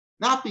reason.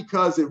 Not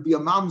because it would be a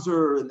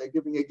mamzer and they're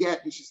giving a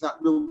get and she's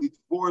not really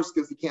divorced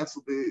because he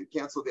canceled the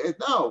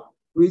no.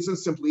 The reason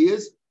simply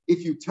is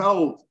if you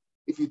told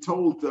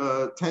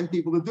 10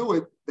 people to do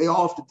it, they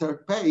all have to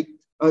pay.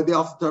 Anything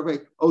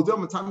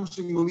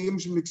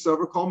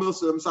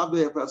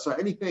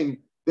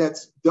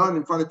that's done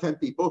in front of 10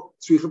 people,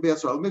 you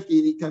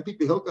need 10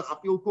 people.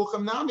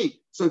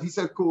 So if he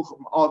said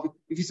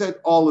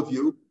all of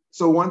you,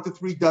 so 1 to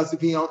 3 does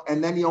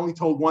and then he only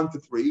told 1 to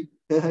 3,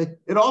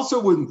 it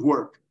also wouldn't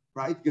work,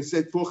 right? Because he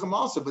said kulchem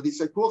also, but he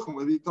said kulchem,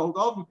 whether he told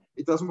all of them,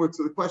 it doesn't work.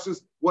 So the question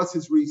is, what's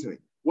his reasoning?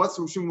 What's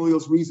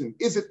Shmuel's reason?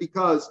 Is it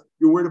because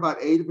you're worried about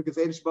Eidah, because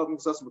Eidah Shabbat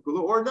Mitzvah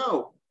Kula, or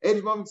no?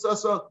 Eidah Shabbat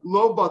Mitzvah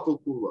lo batul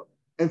kula,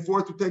 and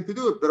 4 to 10 to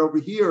do it. But over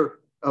here,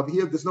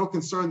 there's no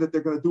concern that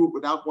they're going to do it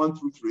without 1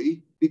 through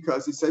 3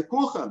 because he said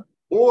kulchem.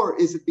 Or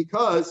is it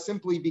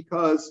simply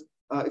because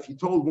if you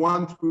told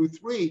 1 through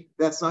 3,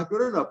 that's not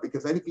good enough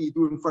because anything you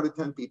do in front of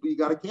 10 people, you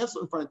got to cancel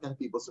in front of 10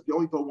 people. So if you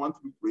only told 1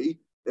 through 3,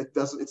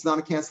 it's not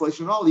a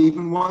cancellation at all.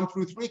 Even 1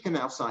 through 3 can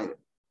now sign it.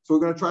 So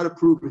we're going to try to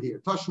prove it here.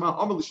 Tashma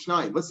Amar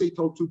L'Shnayim. Let's say he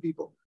told 2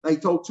 people. Now he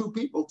told 2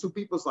 people. 2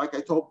 people is like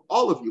I told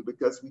all of you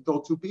because we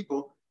told 2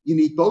 people. You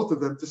need both of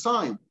them to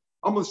sign.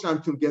 Amar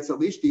L'Shnayim Tum gets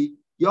alishti.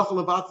 Yachal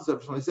Levatas.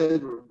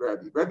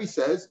 Rebbe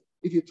says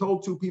if you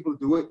told 2 people to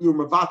do it, you're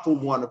mevatel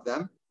one of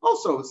them.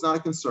 Also, it's not a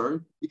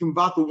concern. You can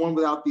mevatel one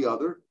without the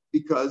other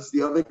because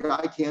the other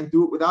guy can't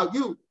do it without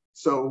you.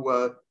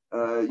 So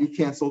you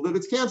canceled it.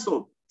 It's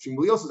canceled.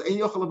 Shmuel says Ein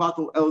Yachal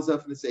Levatel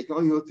Elzef Nesei. You can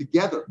only do it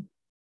together.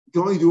 You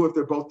can only do it if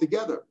they're both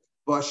together.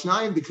 But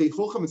Shnayim B'Chei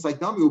it's like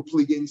Dami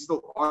Upligin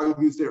still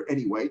argues there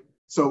anyway.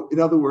 So in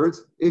other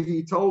words, if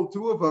he told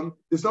 2 of them,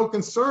 there's no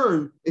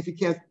concern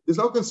there's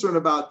no concern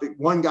about the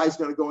one guy's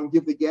going to go and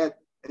give the get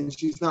and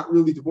she's not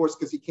really divorced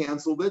because he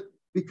canceled it.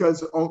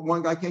 because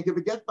one guy can't give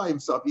a get by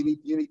himself. You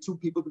need two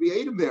people to be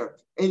aid him there.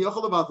 And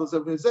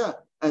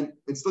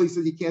still he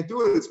says he can't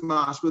do it. It's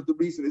mash, but the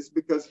reason is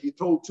because if you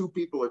told 2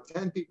 people or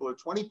 10 people or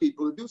 20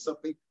 people to do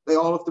something, they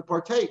all have to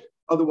partake.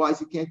 Otherwise,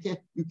 you can't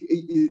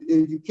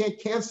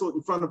cancel it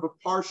in front of a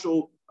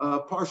partial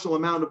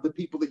amount of the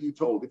people that you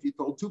told. If you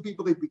told 2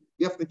 people, you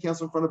have to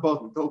cancel in front of both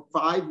of them. You told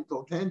 5, you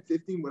told 10,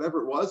 15,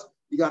 whatever it was,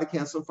 you got to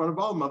cancel in front of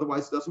all of them.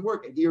 Otherwise, it doesn't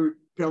work. And here,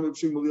 apparently,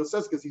 Shmuel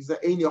says because he's an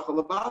ein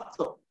yochel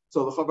levatel.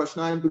 So the Chavar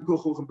Shnayim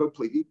bekuchuchem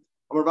bepligi.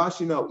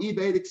 Rashi, no.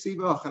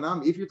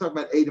 If you're talking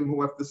about Adam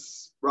who have to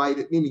write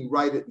it, meaning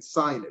write it and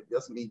sign it,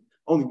 doesn't mean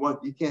only one.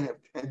 You can't have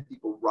 10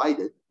 people write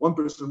it. One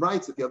person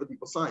writes it, the other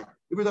people sign.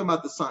 If we're talking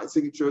about the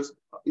signatures,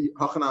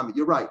 Hachanami,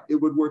 you're right. It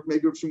would work.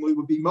 Maybe if Shmuel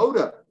would be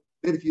Moda.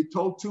 That if you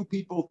told 2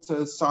 people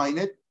to sign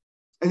it,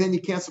 and then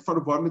you cancel in front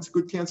of one, it's a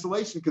good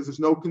cancellation because there's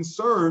no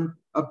concern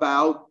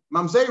about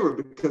Mamzera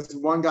because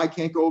one guy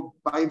can't go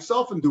by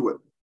himself and do it.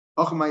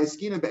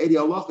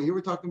 Here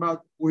we're talking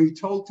about where he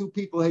told 2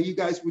 people, hey,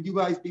 would you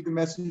guys be the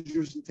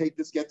messengers and take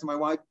this get to my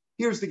wife?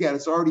 Here's the get.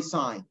 It's already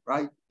signed,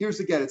 right? Here's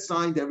the get. It's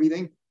signed,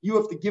 everything. You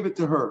have to give it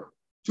to her.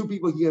 2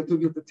 people, you have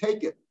to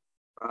take it,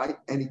 right?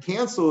 And he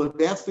canceled it.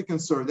 That's the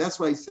concern. That's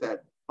why he said,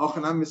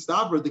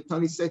 the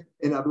Tani said,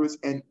 in other words,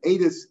 and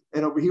Adis,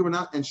 and over here we're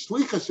not, and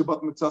Shlicha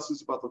Shabbat Mitzvah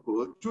is Batal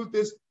Kula. The truth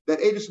is that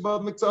Adis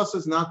Shabbat Mitzvah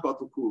is not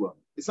Batal Kula.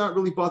 It's not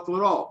really Batal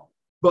at all.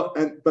 But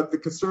the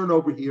concern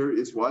over here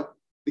is what?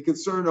 The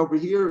concern over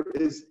here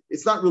is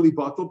it's not really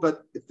Batal,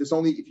 but if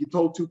you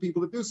told 2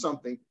 people to do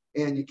something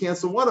and you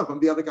cancel one of them,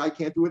 the other guy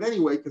can't do it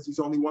anyway because he's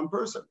only one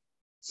person.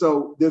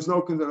 So there's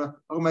no concern.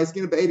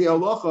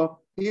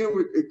 Here,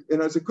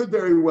 and as it could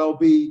very well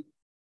be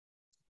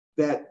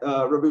that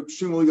Rabbi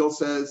Shmuel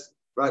says,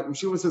 right? When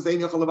Shmuel says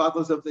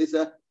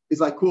is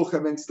like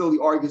kulchem, and still he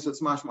argues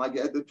it's mashma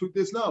get. The truth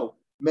is no.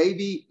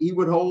 Maybe he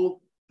would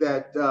hold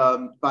that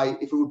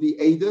if it would be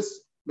Adis,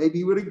 maybe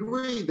he would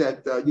agree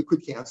that you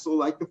could cancel.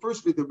 Like the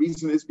first bit, the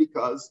reason is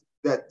because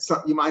that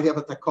you might have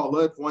a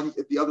takala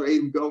if the other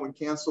Adim go and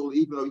cancel,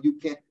 even though you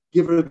can't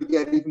give her the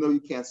get, even though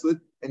you cancel it.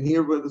 And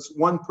here, where this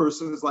one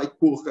person is like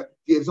kulcha,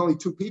 if there's only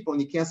 2 people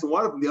and you cancel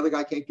one of them, the other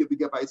guy can't give the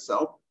get by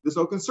itself. There's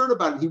no concern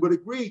about it. He would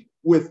agree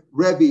with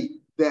Rebbe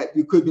that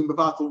you could be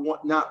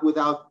mevatel not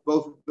without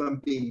both of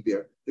them being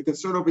there. The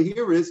concern over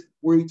here is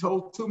where he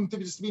told 2 of them to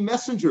just be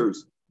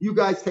messengers. You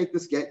guys take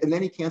this get, and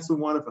then he canceled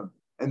one of them.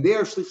 And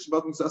there, Shlich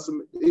Shabbat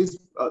Mitzvah is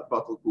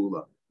Batal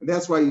Kula. And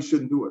that's why you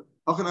shouldn't do it.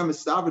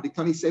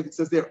 It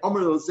says there,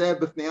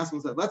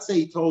 let's say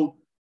he told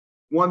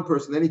one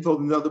person, then he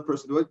told another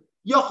person to do it.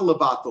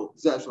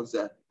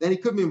 Then he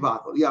could be in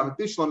Batal. Yeah,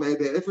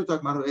 if we're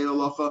talking about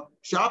Halacha,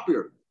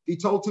 Shapir. If he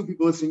told 2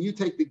 people, listen, you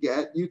take the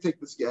get, you take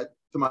this get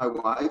to my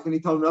wife, and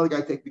he told another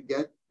guy, take the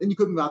get, then you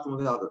couldn't be Batal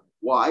with the other.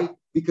 Why?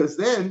 Because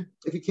then,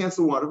 if you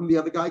cancel one of them, the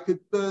other guy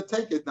could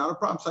take it. Not a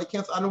problem. So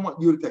I don't want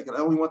you to take it. I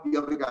only want the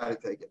other guy to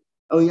take it.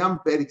 We're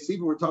talking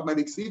about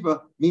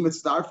Iksiva, Mimet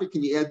Starfik,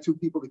 can you add 2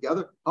 people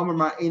together? When it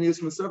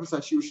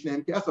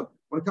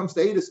comes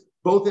to Adis,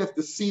 both have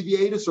to see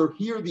the Adis or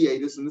hear the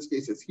Adis. In this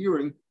case, it's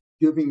hearing,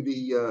 giving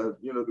the,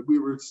 we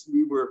were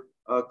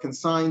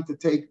consigned to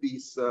take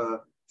these,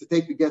 to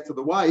take the get to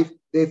the wife,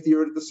 they have to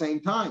hear it at the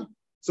same time.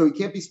 So he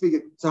can't be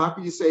speaking. So how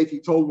can you say if he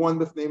told one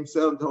the name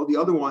himself and told the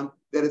other one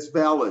that it's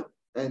valid?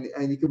 And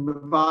you can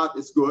mevat,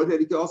 it's good, and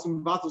he can also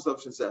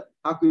mevat himself.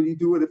 How could he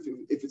do it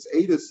if it's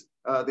Adis?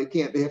 They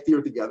can't. They have to hear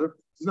it together.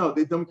 No,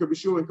 they don't.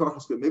 Bishua and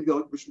Karcha good. Maybe they'll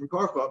look Bishua and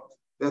Karcha.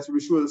 That's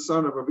Bishua, the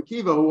son of Rabbi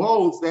Kiva, who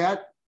holds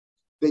that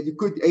you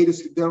could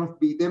Adis. They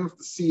don't have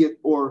to see it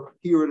or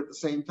hear it at the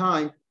same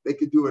time. They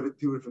could do it at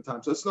 2 different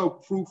times. So there's no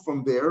proof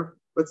from there,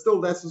 but still,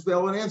 that's as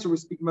valid an answer. We're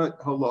speaking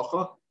about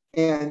halacha.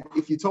 And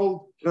if you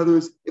told, in other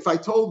words, if I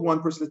told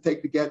one person to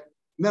take the get,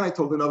 and then I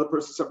told another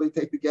person separately to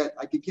take the get,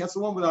 I could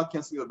cancel one without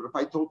canceling the other. But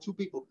if I told 2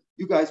 people,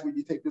 you guys, would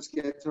you take this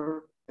get to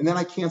her? And then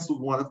I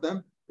canceled one of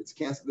them, it's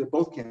canceled. They're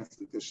both canceled.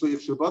 Because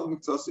Shliach Shabbat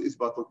Mitzvah is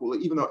Batal Kula.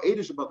 Even though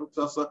Eidah Shabbat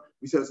Mitzvah,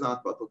 we said it's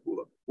not Batal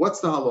Kula.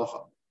 What's the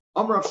halacha?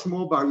 Amar Rav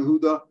Shmuel Bar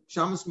Yehuda,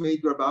 Shamus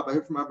Meid Rabab, I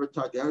heard from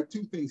Abratar. There are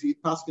 2 things. He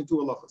passed into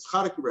halachas.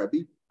 Chadak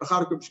Rebbe,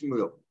 Chadak Reb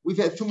Shmuel. We've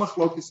had 2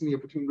 machlokas in here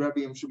between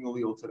Rebbe and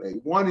Shmuel today.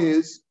 One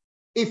is,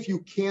 if you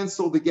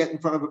cancel the get in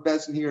front of a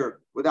bezin here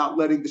without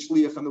letting the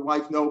shliach and the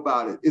wife know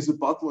about it, is it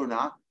batal or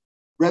not?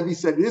 Rebbe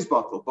said it is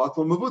batal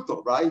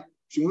mavutal, right?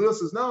 Shmuel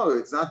says no,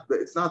 it's not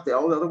there.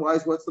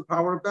 Otherwise, what's the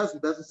power of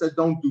bezin? Bezin said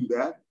don't do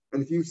that.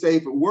 And if you say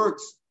if it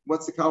works,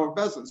 what's the power of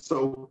bezin?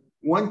 So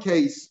one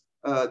case,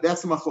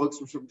 that's the machlokes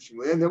from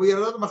Shmuel, and then we had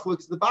another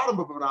machlokes at the bottom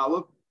of an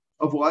olive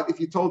of what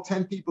if you told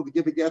 10 people to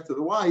give a get to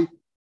the wife,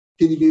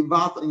 can you be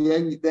vatal? And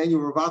then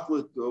you're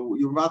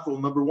vatal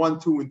number 1,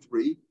 2, and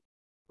 3.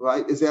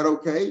 Right? Is that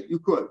okay? You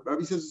could.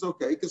 Rabbi says it's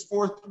okay because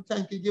 4 through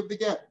 10 can give the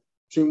get.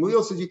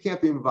 Shmuel says you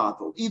can't be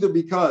mevatel either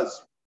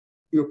because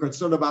you're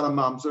concerned about a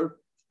mamzer,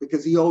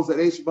 because he holds that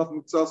Eish Batal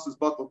Mitzvah is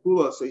Batal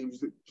Kula, so you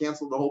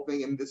cancel the whole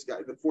thing, and this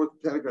guy, the 4th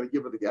and 10 are going to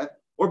give her the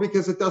get, or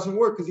because it doesn't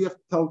work because you have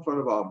to tell in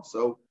front of them.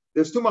 So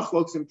there's 2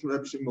 machloks in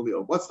Rabbi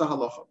Shmuel. What's the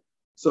halacha?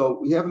 So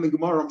we have in the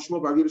Gemara,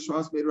 Shmuel Bar Yiddish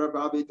Shmas made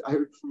Rabbi. I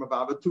heard from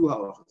Abba two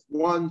halachas.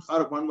 One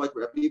like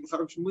Rabbi,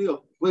 Charav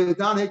Shmuel. I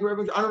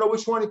don't know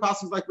which one he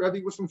passes like Rabbi,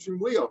 which one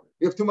Shmuel.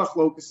 We have two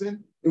machlokas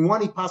in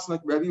one he passes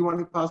like Rabbi, one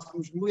he passes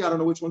from Shmuel. I don't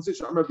know which one's it.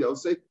 I'm Rabbi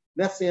Yosef.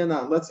 Let's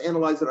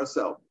analyze it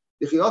ourselves.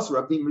 Also,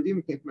 Rabbi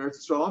Redeemer came from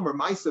Eretz Yisrael. Amar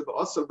Ma'aseh, but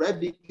also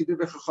Rabbi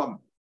Kidiv Chacham.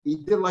 He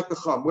did like the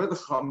Chum. Where the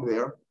Chum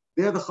there?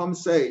 There the Chum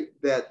say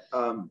that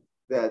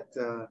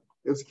there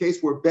was a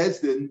case where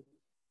Bezdin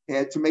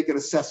had to make an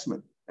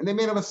assessment, and they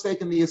made a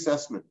mistake in the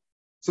assessment.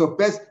 So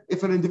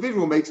if an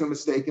individual makes a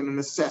mistake in an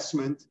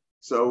assessment,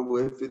 so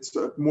if it's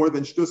more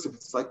than shtus, if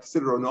it's like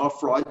considered or not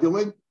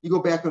fraudulent, you go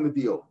back on the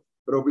deal.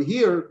 But over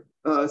here,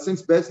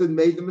 since Bezdin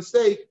made the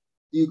mistake,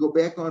 do you go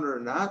back on it or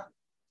not?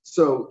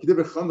 So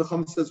the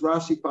Chum says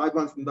Rashi 5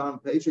 months from down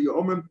the page.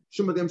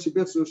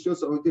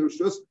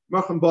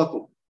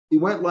 He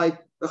went like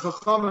the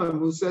Chachamim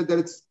who said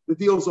that the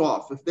deal's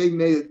off. If they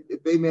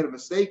made a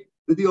mistake,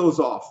 the deal is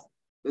off.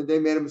 If they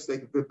made a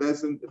mistake, if the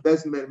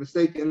Bezdin made a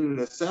mistake in an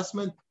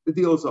assessment, the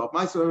deal is off.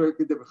 So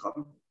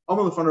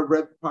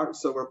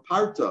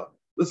Parta,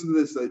 listen to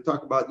this. They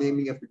talk about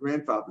naming after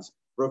grandfathers.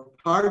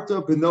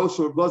 Parta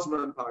Benosha Rav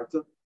Elazar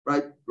Parta,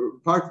 right?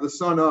 Parta, the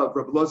son of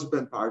Rav Elazar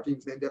ben Parta, he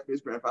was named after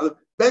his grandfather.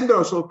 Ben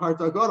Benosha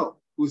Parta Gadol,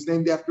 who was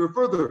named after a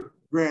further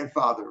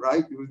grandfather,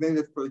 right? He was named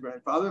after a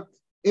grandfather.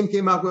 What's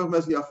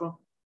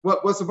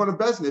the point of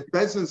Bezdin? If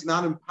Bezdin is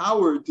not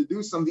empowered to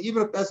do something,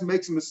 even if Bezdin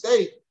makes a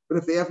mistake, but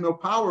if they have no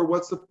power,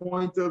 what's the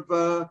point of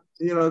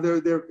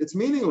it's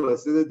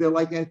meaningless. They're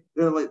like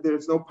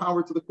there's no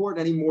power to the court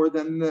any more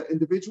than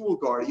individual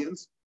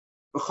guardians.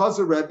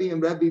 B'chazer Rebbe,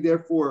 and Rebbe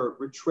therefore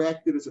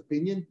retracted his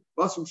opinion.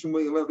 And he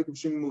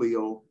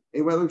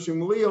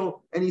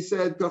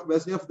said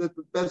that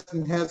the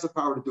Bezdin has the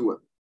power to do it.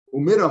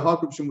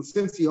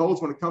 Since he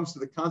holds when it comes to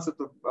the concept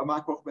of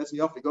Makoch Bezdin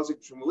Yof, he goes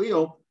like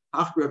Shmuel.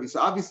 So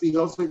obviously he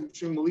holds like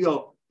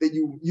Shmuel that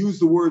you use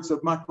the words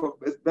of Makoch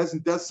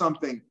Bezdin does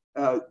something.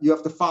 You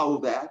have to follow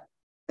that,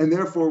 and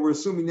therefore we're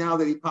assuming now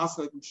that he passed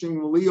like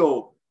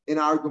Shmuel in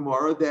our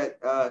Gemara that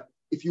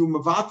if you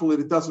mavatal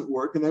it doesn't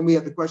work, and then we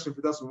have the question if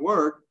it doesn't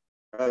work,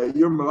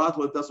 your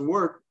mavatal it doesn't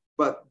work,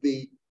 but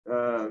the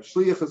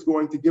shliach is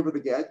going to give her the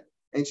get,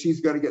 and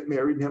she's going to get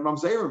married. And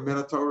Hamamzeir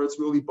Minotaur, it's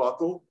really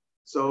batal.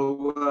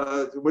 So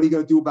what are you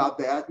going to do about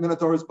that?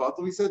 Minotaur is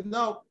batal. He said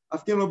no.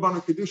 Afkin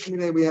Obana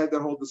Kedushin. We had that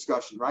whole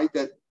discussion, right?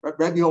 That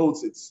Rabbi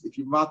holds if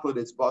you mavatal it,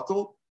 it's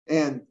batal,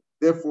 and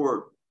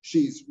therefore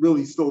she's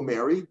really still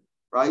married,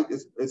 right?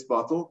 It's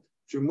batal.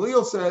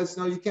 Shmuel says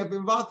no, you can't be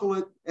mavatal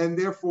it, and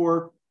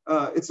therefore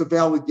it's a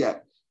valid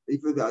get,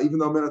 even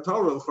though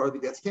Minotaur the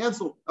get's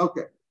canceled.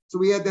 Okay, so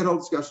we had that whole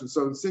discussion.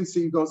 So since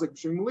he goes like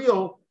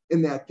Shmuel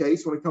in that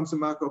case, when it comes to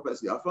Makoch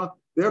Bezdin Yafa,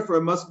 therefore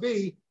it must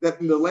be that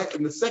in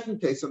the second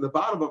case, on the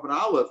bottom of an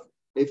aleph,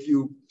 if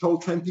you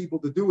told 10 people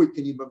to do it,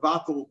 can you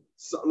mavatal,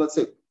 let's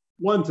say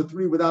 1 to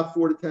 3 without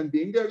 4 to 10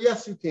 being there?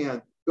 Yes, you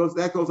can.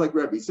 That goes like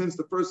Rebbe. Since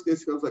the first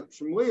case goes like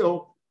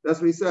Shmuel, that's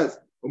what he says.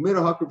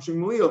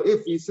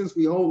 Since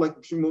we hold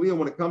like Shmuel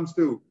when it comes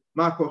to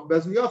Makoch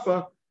Bezdin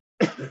Yafa,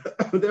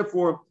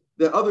 therefore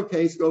the other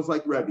case goes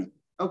like Rebbe.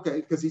 Okay,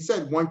 because he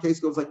said one case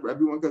goes like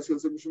Rebbe, one case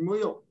goes like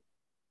Shmuel.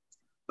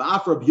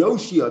 Rabbi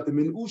Yoshia, the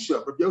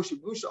Minusha, Rabbi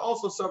Yoshia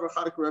also suffered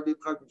Chadak Rebbe.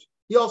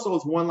 He also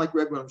has one like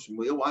Rebbe and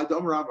Shmuel. Why? There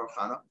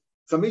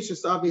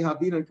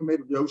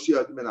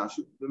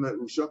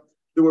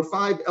were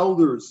 5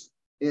 elders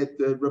at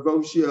Rabbi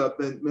Yoshia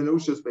ben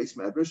Minusha's base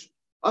medrash.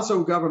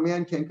 Also, a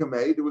man came.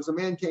 There was a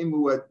man came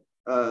who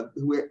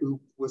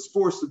was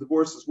forced to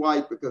divorce his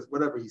wife because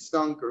whatever, he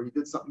stunk or he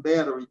did something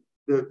bad, or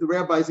the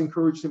rabbis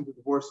encouraged him to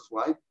divorce his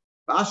wife.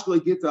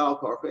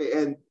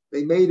 And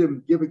they made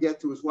him give a get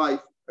to his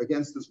wife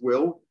against his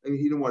will. I mean,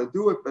 he didn't want to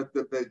do it, but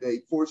they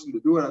forced him to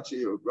do it.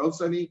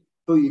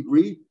 Until he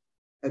agreed.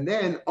 And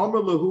then Amr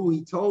Lahu,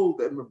 he told,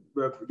 and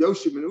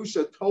Yoshia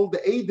Menusha told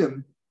the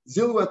Adam,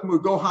 Zilu Atmur,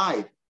 go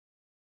hide.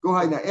 Go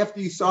hide now. After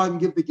you saw him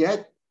give the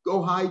get,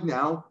 go hide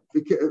now.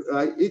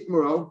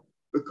 Itmuro,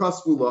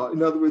 because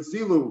in other words,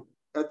 Zilu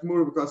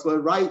Atmur, because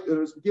right,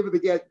 give it the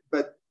get,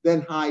 but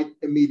then hide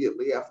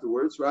immediately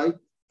afterwards, right?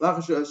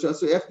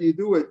 So after you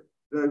do it,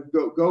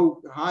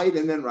 go hide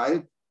and then write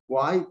it.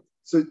 Why?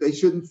 So he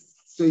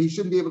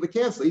shouldn't be able to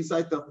cancel. He's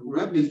like the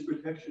Rebbe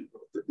protection.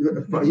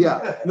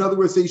 Yeah. In other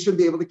words, he shouldn't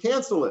be able to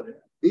cancel it.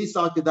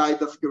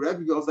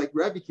 Rebbe goes like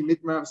Rebbe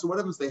commit. So what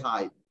happens? They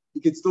hide.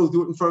 He can still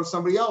do it in front of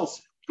somebody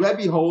else.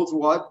 Rebbe holds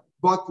what?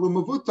 Batlu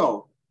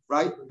mavuto,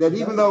 right? That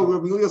even though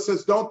Rabbi Leah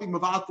says don't be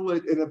mavatal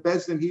it in a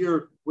bezdin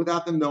here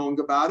without them knowing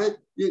about it,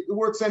 it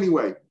works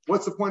anyway.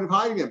 What's the point of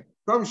hiding him?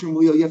 From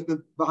Shmuel,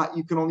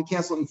 you can only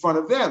cancel it in front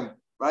of them,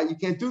 right? You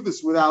can't do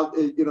this without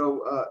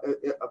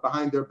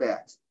behind their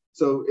backs.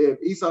 So if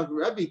Isaac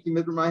Rebbe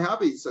commit my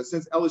hobby, so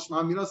since Elish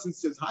Mamina,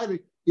 since it's hiding,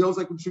 he holds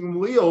like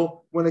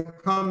Shmuel when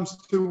it comes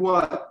to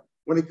what?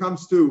 When it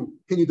comes to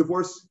can you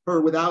divorce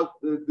her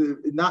without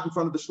not in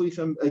front of the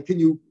shlichim? Can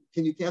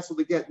you cancel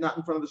the get not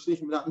in front of the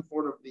shlichim, not in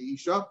front of the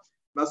isha?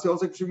 He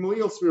holds like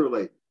Shmuel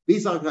spherulate.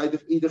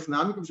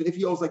 If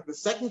he owes like the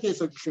second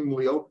case like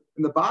Shmuel,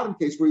 in the bottom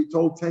case where you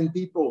told 10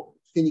 people,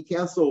 can you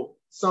cancel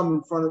some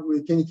in front of?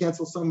 Can you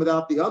cancel some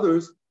without the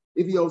others?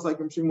 If he owes like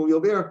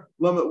Shmuel there,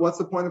 what's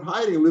the point of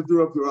hiding? Live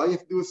through all you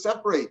have to do is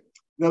separate.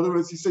 In other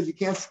words, he said you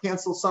can't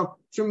cancel some.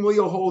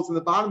 Shmuel holds in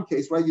the bottom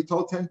case, right? You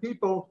told 10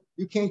 people,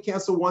 you can't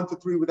cancel 1 to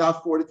 3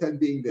 without 4 to 10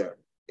 being there.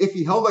 If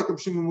he held like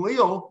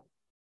Shmuel,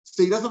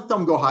 so he doesn't have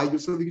to go hide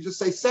yourself. You can just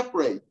say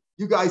separate.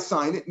 You guys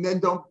sign it, and then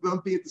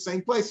don't be at the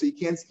same place. So he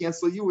can't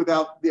cancel you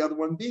without the other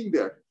one being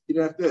there. You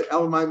don't have to.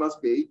 Elamai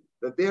must be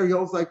that there he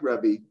holds like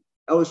Rebbe.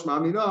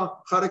 Elishmamina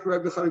Chadik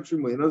Rebbe Chadik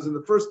Shmuel. Knows in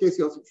the first case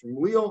he holds like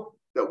Shmuel.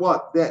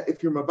 That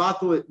if you're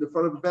mabatal it in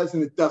front of a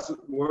bezin, it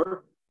doesn't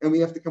work, and we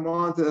have to come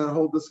on to that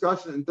whole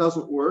discussion. And it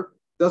doesn't work,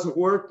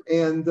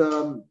 and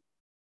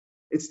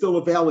it's still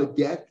a valid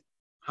get.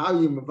 How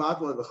you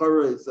mabatal the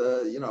chara is,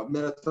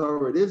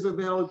 Minotaur, it is a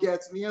valid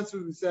get. And the answer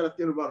is we said at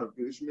the end of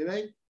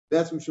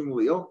that's from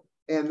Shmuel.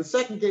 And the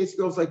second case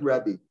goes like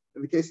Rebbe.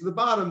 In the case of the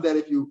bottom, that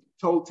if you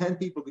told 10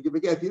 people to give a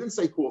get, you didn't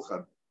say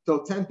kulchem,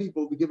 told 10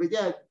 people to give a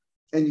get,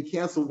 and you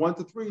cancel 1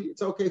 to 3,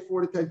 it's okay,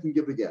 4 to 10 can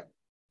give a get.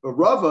 But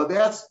Rava,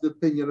 that's the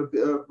opinion of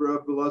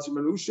Rabbi Lazar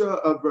Menusha,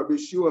 of Rabbi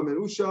Shua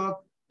Menusha,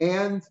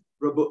 and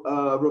Rabbi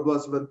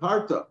Lazar ben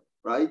Parta,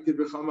 right?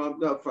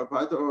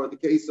 Or the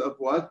case of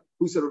what?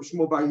 Who said Rabbi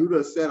Shmuel Bar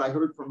Yehuda said, I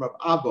heard from Rabbi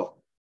Abba,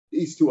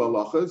 these two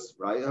halachas,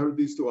 right? I heard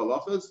these two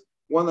halachas,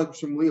 one like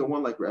Shmuel,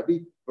 one like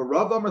Rebbe. But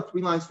Rava are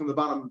 3 lines from the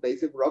bottom of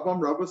basic.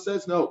 Rava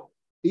says no.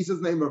 He says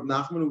the name of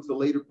Nachman, who's the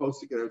later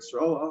posik in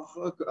Israel,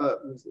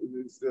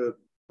 who's the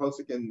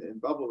posik in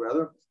Babel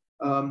rather.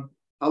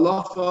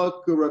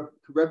 Halacha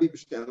Rebbe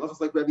b'shten. Halacha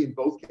is like Rebbe in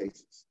both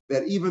cases.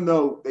 That even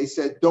though they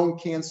said don't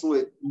cancel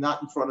it,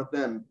 not in front of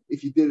them.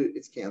 If you did it,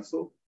 it's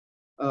canceled.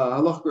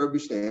 Halacha Rebbe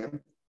b'shten.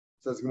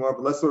 Says Gemara,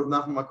 but let's sort of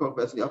Nachman Makov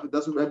Beis Yafa.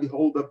 Doesn't Rebbe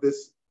hold of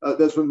this?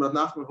 Does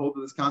Nachman hold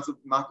of this concept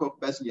of Makov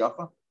Beis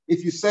Yafa?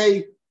 If you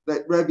say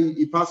that Rebbe,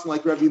 you pass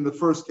like Rebbe in the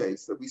first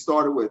case that we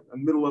started with, in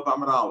the middle of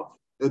Amar Aleph,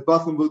 that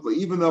Bachman Butla,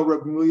 even though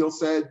Rebbe Gamliel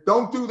said,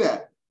 don't do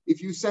that.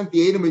 If you sent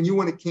the Adam and you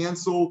want to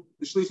cancel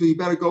the shliach, you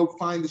better go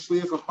find the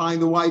shliach or find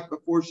the wife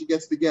before she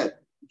gets the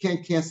get. You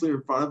can't cancel it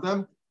in front of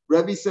them.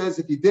 Rebbe says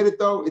if you did it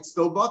though, it's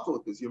still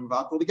batal because you're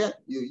batal to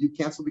get. You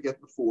canceled the get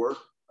before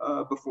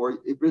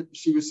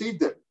she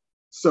received it.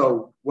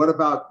 So what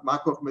about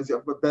Makov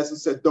Meziyah? But Bezin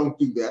said don't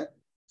do that.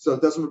 So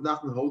doesn't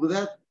Rav Nachman hold of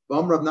that?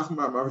 Rav Nachman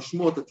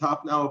Shmuel at the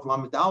top now of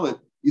Lamed Dalet.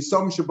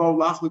 Yisom Shabo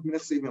Lachlik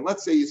Minachsevin.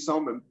 Let's say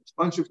Yisomim, a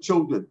bunch of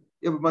children.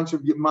 You have a bunch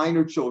of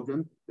minor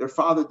children. Their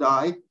father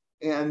died,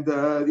 and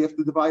they have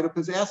to divide up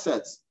his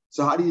assets.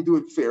 So how do you do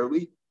it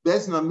fairly?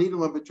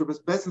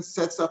 Bezin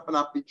sets up an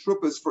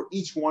apitrupas for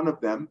each one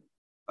of them,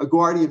 a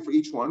guardian for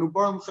each one. If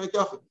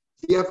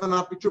you have an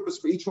apitrupas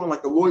for each one,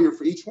 like a lawyer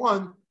for each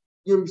one,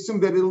 you assume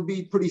that it'll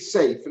be pretty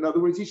safe. In other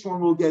words, each one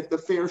will get the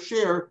fair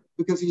share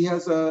because he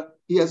has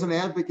an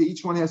advocate.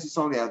 Each one has his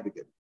own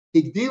advocate.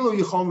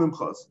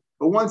 But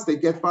once they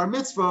get bar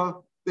mitzvah,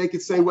 they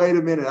could say, wait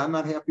a minute, I'm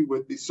not happy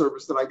with the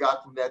service that I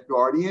got from that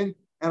guardian,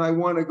 and I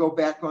want to go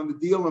back on the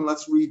deal, and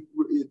let's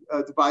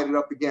divide it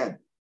up again.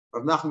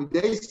 Rav Nachman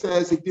Day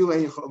says,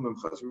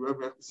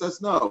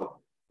 says no.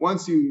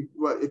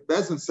 If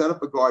Bezin set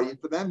up a guardian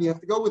for them, you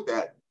have to go with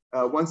that.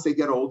 Once they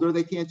get older,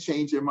 they can't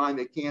change their mind.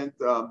 They can't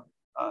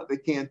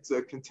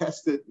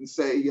contest it and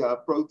say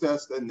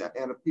protest and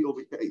appeal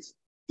the case.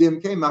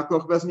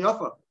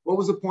 What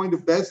was the point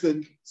of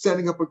Bezdin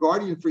setting up a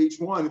guardian for each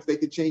one if they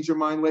could change their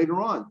mind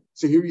later on?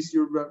 So here you see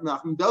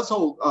Nachman does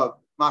hold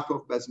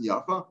Makov Bezdin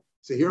Yafa.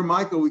 So here,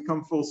 Michael, we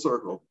come full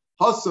circle.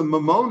 Hassam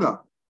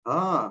Mamona.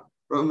 Rav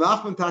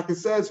Nachman Taka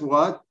says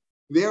what?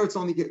 There it's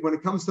only when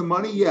it comes to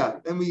money, yeah.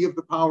 Then we give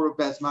the power of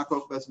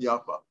Makov Bezdin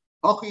Yafa.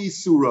 Hachi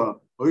Surah.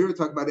 Oh, here we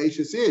talk about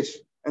Eishes Ish.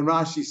 And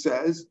Rashi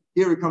says,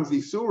 here it comes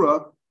the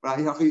Surah. The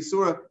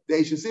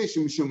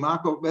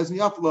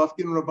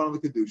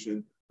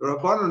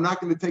Rabbanan are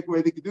not going to take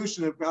away the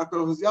Kedushin of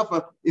Makov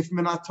Yafa if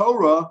Minat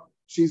Torah,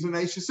 she's an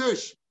Eishes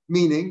Ish.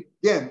 Meaning,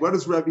 again, what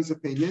is Rebbe's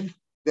opinion?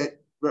 That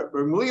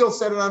Gamliel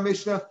said in our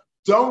Mishnah,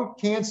 don't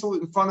cancel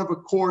it in front of a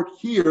court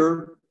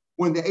here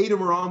when the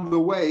Edom are on the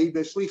way,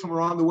 the Shlichim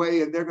are on the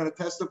way, and they're going to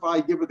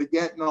testify, give her the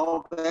get and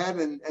all that,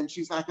 and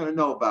she's not going to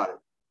know about it.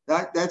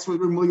 That's what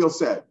Gamliel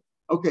said.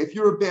 Okay, if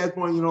you're a bad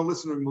boy and you don't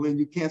listen to Gamliel,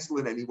 you cancel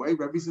it anyway.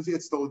 Rebbe says, yeah,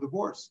 it's still a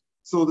divorce.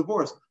 Still a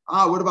divorce.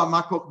 What about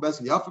Makov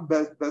Bezdin Yafa?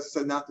 Bezdin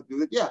said not to do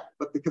that. Yeah,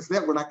 but because of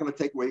that, we're not going to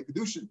take away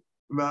Kedushin.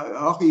 We're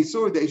not going to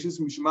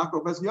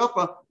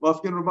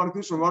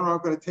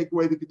take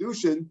away the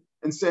Kedushin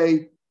and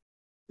say,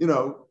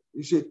 you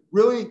should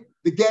really,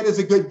 the get is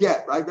a good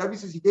get, right? Rebbe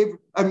says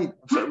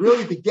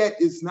really the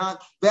get is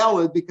not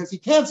valid because he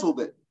canceled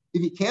it.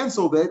 If he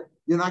canceled it,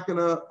 you're not going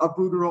to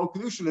uproot her whole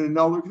Kedushin and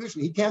annul her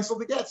Kedushin. He canceled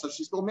the get, so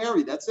she's still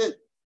married. That's it.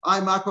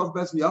 Makov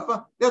Bezdin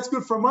Yafa. That's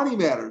good for money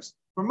matters.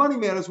 For money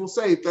matters, we'll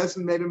say if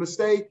Bezdin made a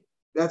mistake,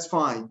 that's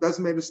fine.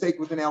 Bezdin made a mistake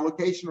with an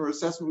allocation or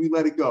assessment, we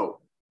let it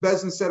go.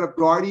 Bezdin set up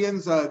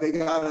guardians. They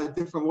got a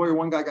different lawyer.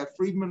 One guy got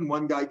Friedman.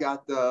 One guy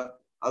got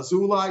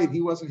Azulai, and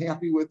he wasn't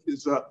happy with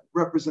his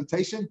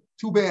representation.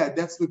 Too bad.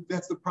 That's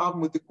the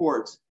problem with the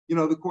courts. You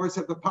know, the courts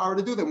have the power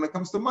to do that. When it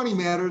comes to money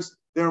matters,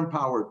 they're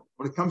empowered.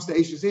 When it comes to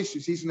Ashes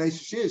issues, he's an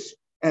Ashes ish,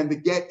 and the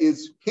get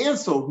is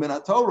canceled,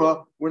 Minat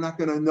Torah, we're not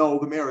going to know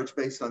the marriage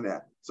based on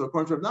that. So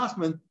according to Rav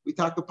Nachman, we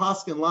talk to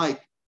Paskin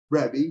like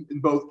Rebbe in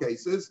both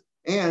cases.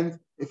 And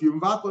if you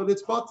invalidate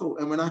it's batal,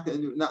 and we're not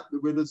going to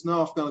where there's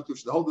no afkalah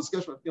kush. The whole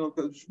discussion of afkalah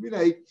kush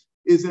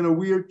is in a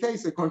weird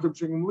case according to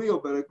Shimon Leo,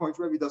 but according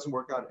to Rebbe, it doesn't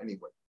work out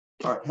anyway.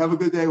 All right, have a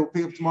good day. We'll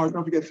pick up tomorrow.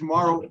 Don't forget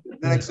tomorrow.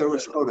 The next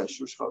Rosh Chodesh.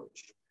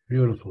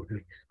 Beautiful.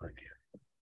 Thank you.